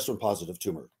progesterone positive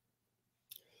tumor.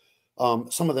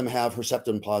 Some of them have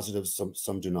Herceptin positive,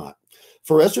 some do not.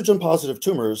 For estrogen positive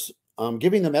tumors,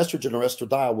 giving them estrogen or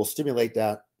estradiol will stimulate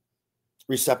that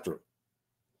receptor.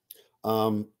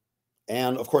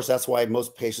 And of course, that's why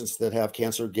most patients that have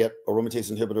cancer get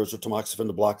aromatase inhibitors or tamoxifen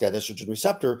to block that estrogen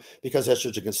receptor, because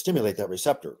estrogen can stimulate that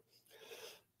receptor.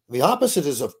 The opposite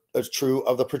is true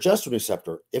of the progesterone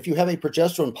receptor. If you have a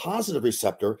progesterone positive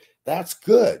receptor, that's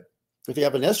good. If you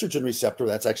have an estrogen receptor,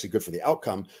 that's actually good for the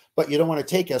outcome, but you don't want to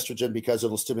take estrogen because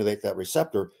it'll stimulate that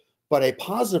receptor. But a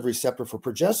positive receptor for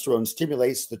progesterone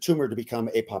stimulates the tumor to become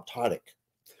apoptotic.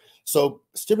 So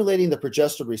stimulating the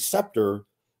progesterone receptor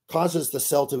causes the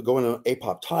cell to go in an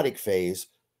apoptotic phase.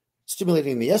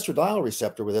 Stimulating the estradiol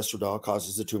receptor with estradiol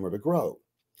causes the tumor to grow.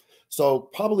 So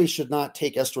probably should not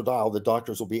take estradiol. The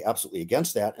doctors will be absolutely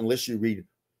against that unless you read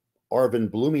Arvin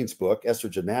Blooming's book,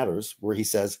 Estrogen Matters, where he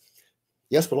says,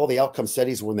 yes, but all the outcome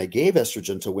studies when they gave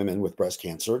estrogen to women with breast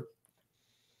cancer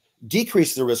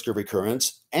decreased the risk of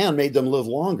recurrence and made them live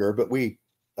longer. But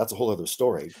that's a whole other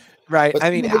story. Right. But I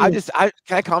mean, can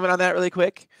I comment on that really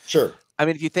quick? sure. I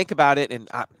mean, if you think about it, and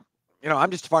I'm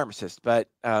just a pharmacist, but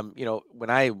when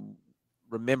I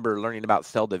remember learning about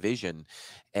cell division,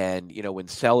 and when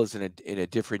cell is in a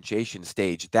differentiation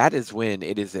stage, that is when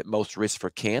it is at most risk for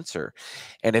cancer.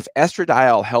 And if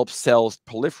estradiol helps cells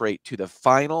proliferate to the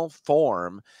final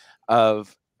form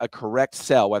of a correct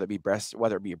cell, whether it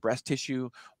be a breast tissue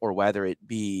or whether it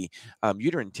be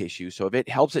uterine tissue, so if it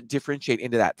helps it differentiate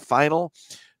into that final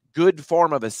good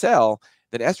form of a cell,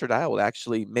 then estradiol would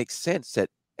actually make sense that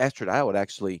estradiol would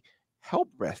actually help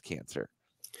breast cancer.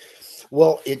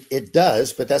 Well, it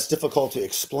does, but that's difficult to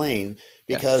explain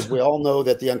because Yes. we all know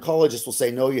that the oncologist will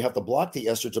say, no, you have to block the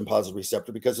estrogen positive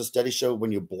receptor because the studies show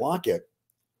when you block it,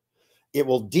 it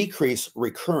will decrease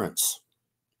recurrence.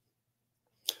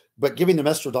 But giving them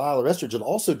estradiol or estrogen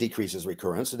also decreases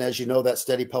recurrence. And as you know, that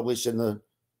study published in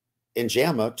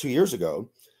JAMA 2 years ago,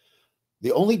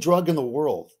 the only drug in the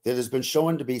world that has been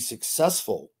shown to be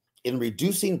successful in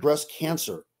reducing breast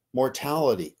cancer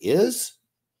mortality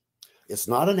it's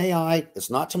not an AI, it's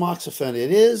not tamoxifen,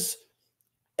 it is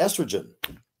estrogen.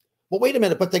 Well, wait a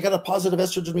minute, but they got a positive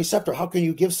estrogen receptor. How can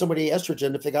you give somebody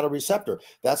estrogen if they got a receptor?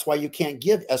 That's why you can't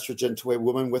give estrogen to a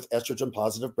woman with estrogen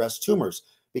positive breast tumors,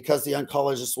 because the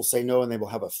oncologist will say no and they will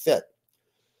have a fit.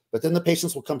 But then the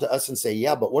patients will come to us and say,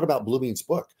 yeah, but what about Blooming's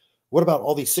book? What about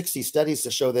all these 60 studies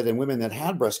to show that in women that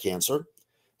had breast cancer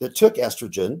that took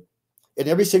estrogen, in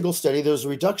every single study, there's a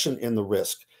reduction in the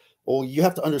risk? Well, you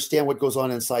have to understand what goes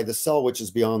on inside the cell, which is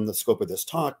beyond the scope of this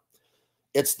talk.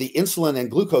 It's the insulin and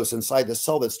glucose inside the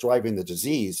cell that's driving the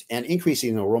disease and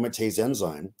increasing the aromatase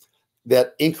enzyme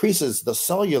that increases the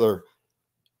cellular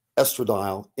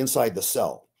estradiol inside the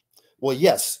cell. Well,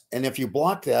 yes, and if you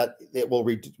block that, it will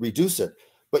reduce it.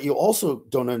 But you also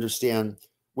don't understand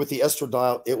with the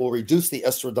estradiol, it will reduce the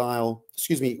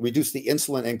reduce the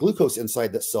insulin and glucose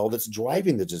inside that cell that's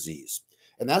driving the disease.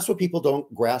 And that's what people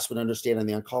don't grasp and understand, and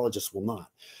the oncologists will not.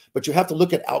 But you have to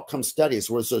look at outcome studies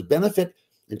where there's a benefit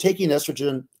in taking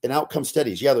estrogen in outcome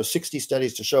studies. Yeah, there's 60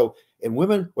 studies to show in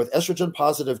women with estrogen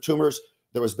positive tumors,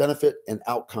 there was benefit in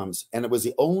outcomes. And it was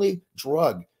the only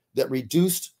drug that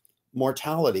reduced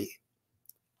mortality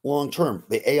long term.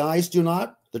 The AIs do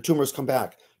not, the tumors come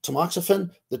back.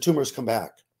 Tamoxifen, the tumors come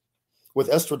back.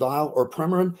 With estradiol or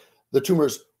Premarin, the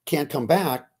tumors can come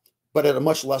back, but at a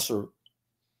much lesser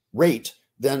rate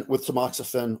than with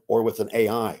tamoxifen or with an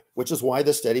AI, which is why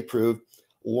the study proved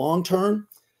long-term,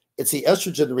 it's the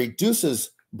estrogen that reduces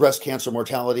breast cancer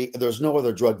mortality. There's no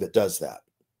other drug that does that.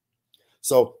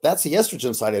 So that's the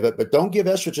estrogen side of it, but don't give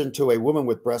estrogen to a woman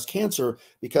with breast cancer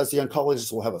because the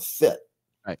oncologist will have a fit.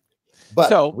 Right.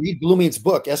 But read Blooming's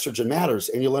book, Estrogen Matters,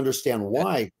 and you'll understand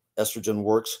why estrogen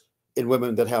works in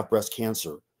women that have breast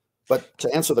cancer. But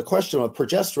to answer the question of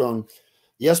progesterone,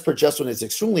 yes, progesterone is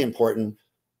extremely important.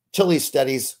 Tilley's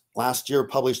studies last year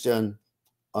published in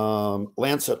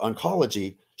Lancet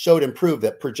Oncology showed and proved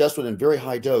that progesterone in very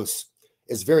high dose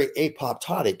is very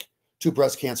apoptotic to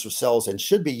breast cancer cells and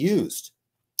should be used.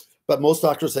 But most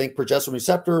doctors think progesterone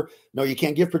receptor, no, you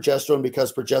can't give progesterone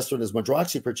because progesterone is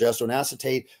medroxyprogesterone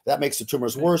acetate. That makes the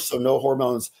tumors worse, so no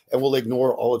hormones, and we'll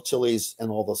ignore all of Tilley's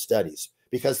and all those studies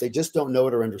because they just don't know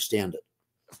it or understand it.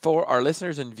 For our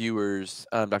listeners and viewers,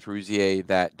 Dr. Rouzier,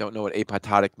 that don't know what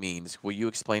apoptotic means, will you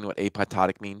explain what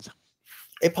apoptotic means?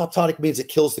 Apoptotic means it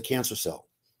kills the cancer cell.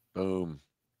 Boom.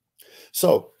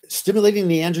 So stimulating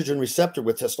the androgen receptor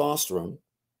with testosterone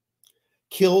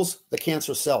kills the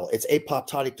cancer cell. It's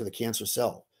apoptotic to the cancer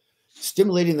cell.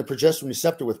 Stimulating the progesterone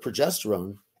receptor with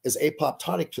progesterone is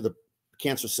apoptotic to the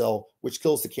cancer cell, which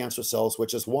kills the cancer cells,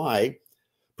 which is why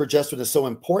progesterone is so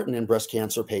important in breast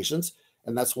cancer patients.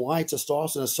 And that's why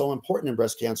testosterone is so important in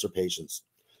breast cancer patients.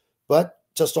 But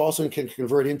testosterone can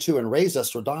convert into and raise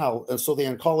estradiol. And so the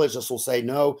oncologist will say,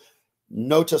 no,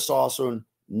 no testosterone,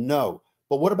 no.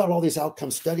 But what about all these outcome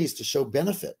studies to show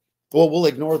benefit? Well, we'll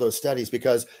ignore those studies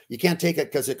because you can't take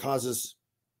it because it causes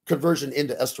conversion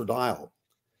into estradiol.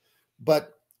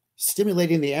 But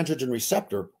stimulating the androgen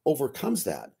receptor overcomes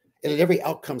that. And in every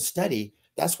outcome study,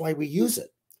 that's why we use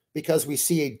it, because we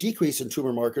see a decrease in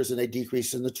tumor markers and a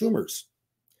decrease in the tumors.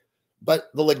 But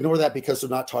they'll ignore that because they're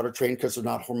not taught or trained, because they're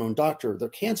not hormone doctor. They're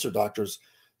cancer doctors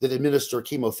that administer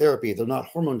chemotherapy. They're not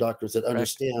hormone doctors that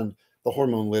understand the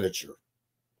hormone literature.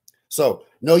 So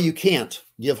no, you can't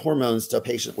give hormones to a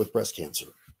patient with breast cancer.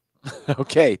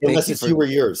 Okay. Unless it's you or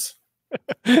yours.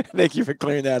 Thank you for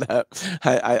clearing that up.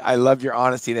 I love your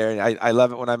honesty there, and I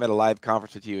love it when I'm at a live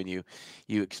conference with you and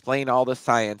you explain all the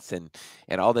science and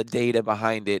all the data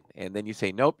behind it, and then you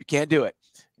say, nope, you can't do it.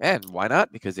 And why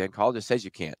not? Because the oncologist says you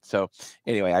can't. So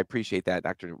anyway, I appreciate that,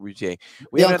 Dr. Rouzier.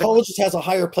 We The have another oncologist has a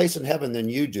higher place in heaven than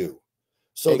you do.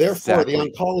 So therefore, the exactly,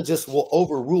 oncologist will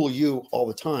overrule you all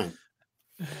the time.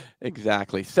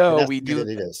 exactly. And So that's we the way do.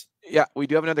 that it is. Yeah, we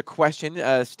do have another question.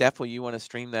 Steph, will you want to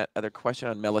stream that other question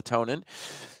on melatonin?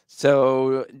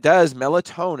 So, does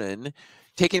melatonin,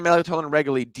 taking melatonin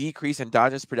regularly, decrease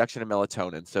endogenous production of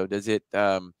melatonin? So, does it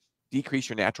decrease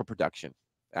your natural production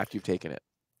after you've taken it?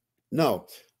 No.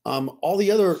 All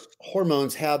the other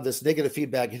hormones have this negative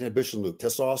feedback inhibition loop: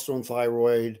 testosterone,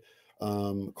 thyroid,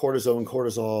 cortisone,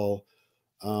 cortisol,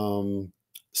 um,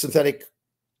 synthetic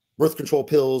birth control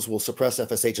pills will suppress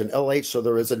FSH and LH. So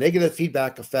there is a negative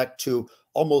feedback effect to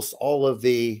almost all of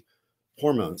the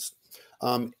hormones.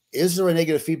 Is there a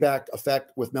negative feedback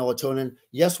effect with melatonin?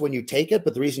 Yes, when you take it,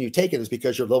 but the reason you take it is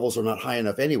because your levels are not high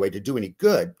enough anyway to do any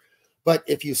good. But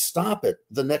if you stop it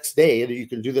the next day, and you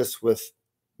can do this with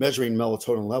measuring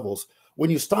melatonin levels, when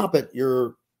you stop it,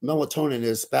 your melatonin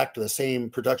is back to the same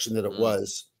production that it Mm,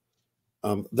 was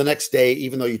the next day,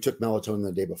 even though you took melatonin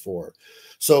the day before.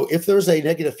 So if there's a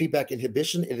negative feedback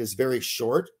inhibition, it is very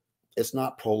short. It's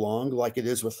not prolonged like it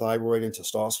is with thyroid and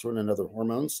testosterone and other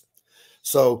hormones.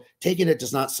 So taking it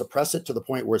does not suppress it to the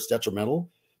point where it's detrimental.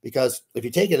 Because if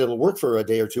you take it, it'll work for a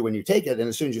day or two when you take it. And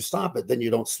as soon as you stop it, then you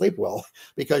don't sleep well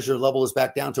because your level is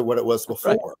back down to what it was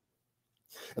right. before.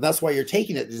 And that's why you're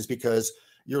taking it, is because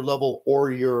your level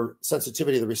or your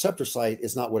sensitivity to the receptor site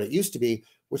is not what it used to be,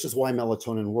 which is why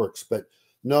melatonin works. But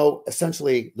no,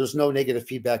 essentially, there's no negative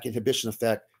feedback inhibition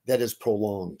effect that is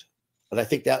prolonged. But I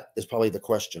think that is probably the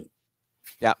question.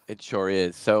 Yeah, it sure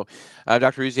is. So,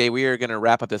 Dr. Rouzier, we are going to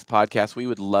wrap up this podcast. We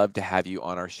would love to have you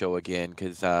on our show again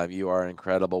because you are an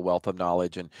incredible wealth of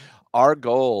knowledge. And our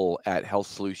goal at Health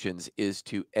Solutions is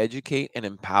to educate and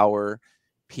empower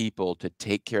people to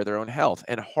take care of their own health.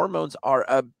 And hormones are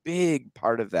a big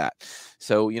part of that.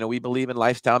 So, we believe in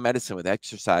lifestyle medicine with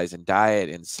exercise and diet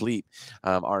and sleep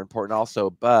are important also.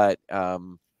 But,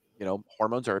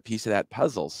 hormones are a piece of that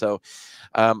puzzle. So,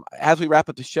 as we wrap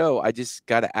up the show, I just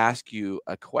got to ask you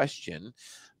a question.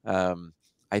 Um,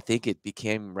 I think it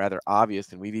became rather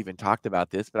obvious, and we've even talked about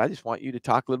this, but I just want you to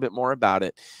talk a little bit more about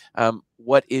it.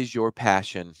 What is your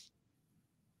passion?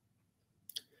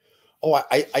 Oh,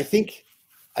 I think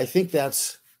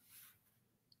that's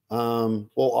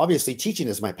well, obviously teaching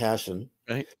is my passion,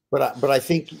 Right. but I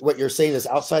think what you're saying is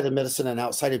outside of medicine and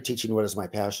outside of teaching, what is my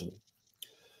passion?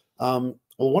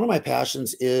 Well, one of my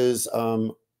passions is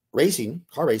racing,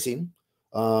 car racing.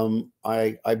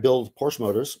 I build Porsche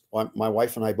motors. My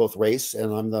wife and I both race,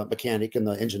 and I'm the mechanic and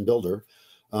the engine builder.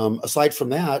 Aside from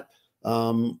that,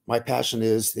 my passion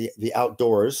is the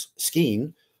outdoors,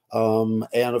 skiing,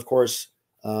 and of course,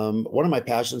 one of my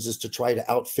passions is to try to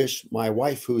outfish my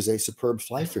wife, who's a superb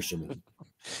fly fisherman.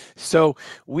 So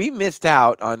we missed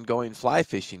out on going fly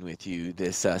fishing with you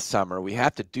this summer. We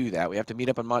have to do that. We have to meet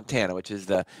up in Montana, which is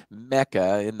the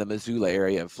mecca in the Missoula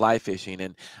area of fly fishing.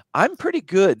 And I'm pretty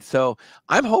good, so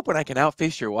I'm hoping I can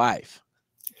outfish your wife.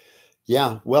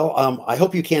 Yeah, well, I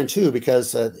hope you can too,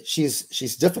 because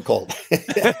she's difficult.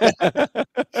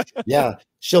 Yeah,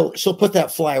 she'll put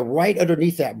that fly right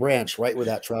underneath that branch, right where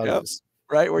that trout Yep. is.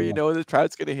 Right where you Yeah, know the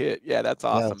trout's gonna hit. Yeah, that's yeah,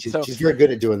 awesome. she's So she's very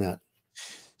good at doing that.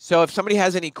 so if somebody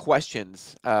has any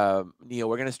questions, Neal,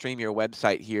 we're gonna stream your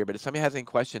website here, but if somebody has any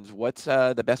questions, what's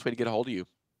the best way to get a hold of you?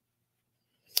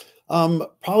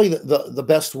 Probably the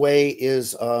best way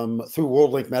is through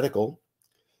WorldLink Medical.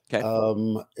 Okay.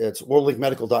 It's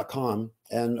worldlinkmedical.com.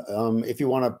 And if you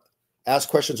want to ask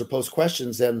questions or post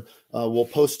questions, then we'll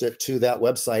post it to that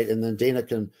website, and then Dana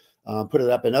can put it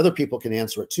up, and other people can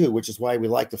answer it too, which is why we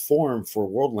like the forum for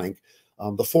WorldLink.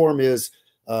 The forum is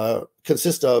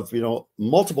consists of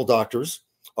multiple doctors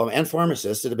and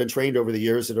pharmacists that have been trained over the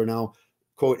years that are now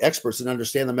quote experts and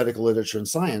understand the medical literature and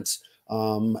science.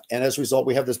 And as a result,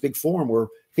 we have this big forum where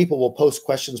people will post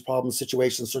questions, problems,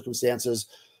 situations, circumstances,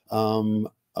 um,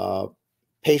 uh,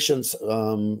 patients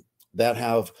that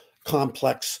have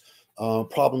complex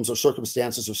problems or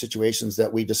circumstances or situations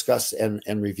that we discuss and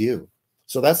review.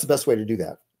 So that's the best way to do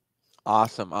that.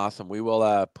 Awesome, awesome. We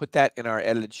will put that in our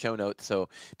edited show notes so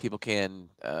people can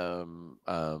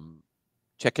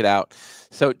check it out.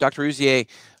 So, Dr. Rouzier,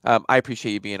 I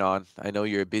appreciate you being on. I know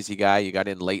you're a busy guy. You got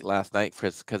in late last night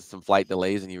because some flight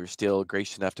delays, and you were still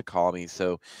gracious enough to call me.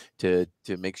 So to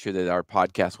make sure that our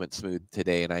podcast went smooth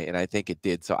today, and I think it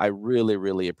did. So I really,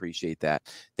 really appreciate that.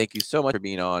 Thank you so much for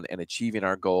being on and achieving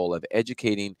our goal of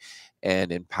educating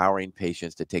and empowering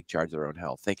patients to take charge of their own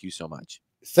health. Thank you so much.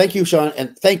 Thank you, Sean.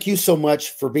 And thank you so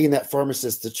much for being that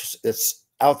pharmacist that's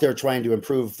out there trying to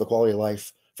improve the quality of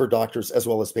life for doctors as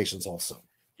well as patients also.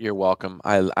 You're welcome.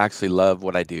 I actually love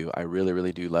what I do. I really,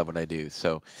 really do love what I do.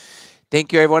 So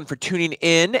thank you, everyone, for tuning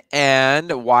in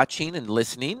and watching and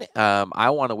listening. I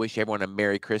want to wish everyone a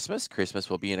Merry Christmas. Christmas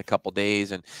will be in a couple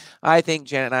days, and I think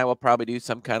Janet and I will probably do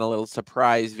some kind of little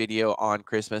surprise video on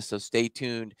Christmas, so stay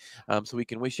tuned so we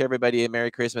can wish everybody a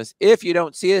Merry Christmas. If you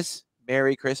don't see us,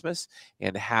 Merry Christmas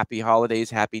and Happy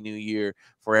Holidays, Happy New Year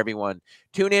for everyone.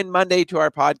 Tune in Monday to our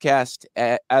podcast.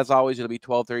 As always, it'll be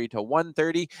 12:30 to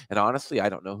 1:30. And honestly, I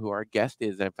don't know who our guest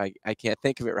is. If I can't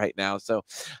think of it right now. So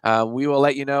we will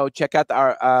let you know. Check out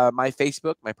my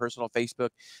Facebook, my personal Facebook,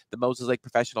 the Moses Lake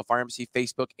Professional Pharmacy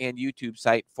Facebook and YouTube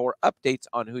site for updates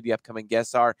on who the upcoming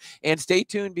guests are. And stay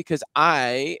tuned because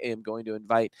I am going to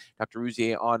invite Dr.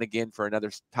 Rouzier on again for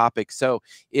another topic. So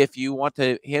if you want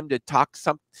him to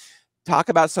talk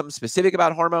about something specific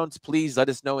about hormones, please let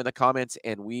us know in the comments,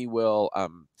 and we will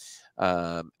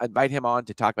invite him on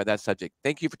to talk about that subject.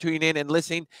 Thank you for tuning in and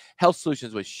listening. Health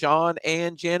Solutions with Sean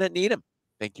and Janet Needham.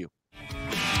 Thank you.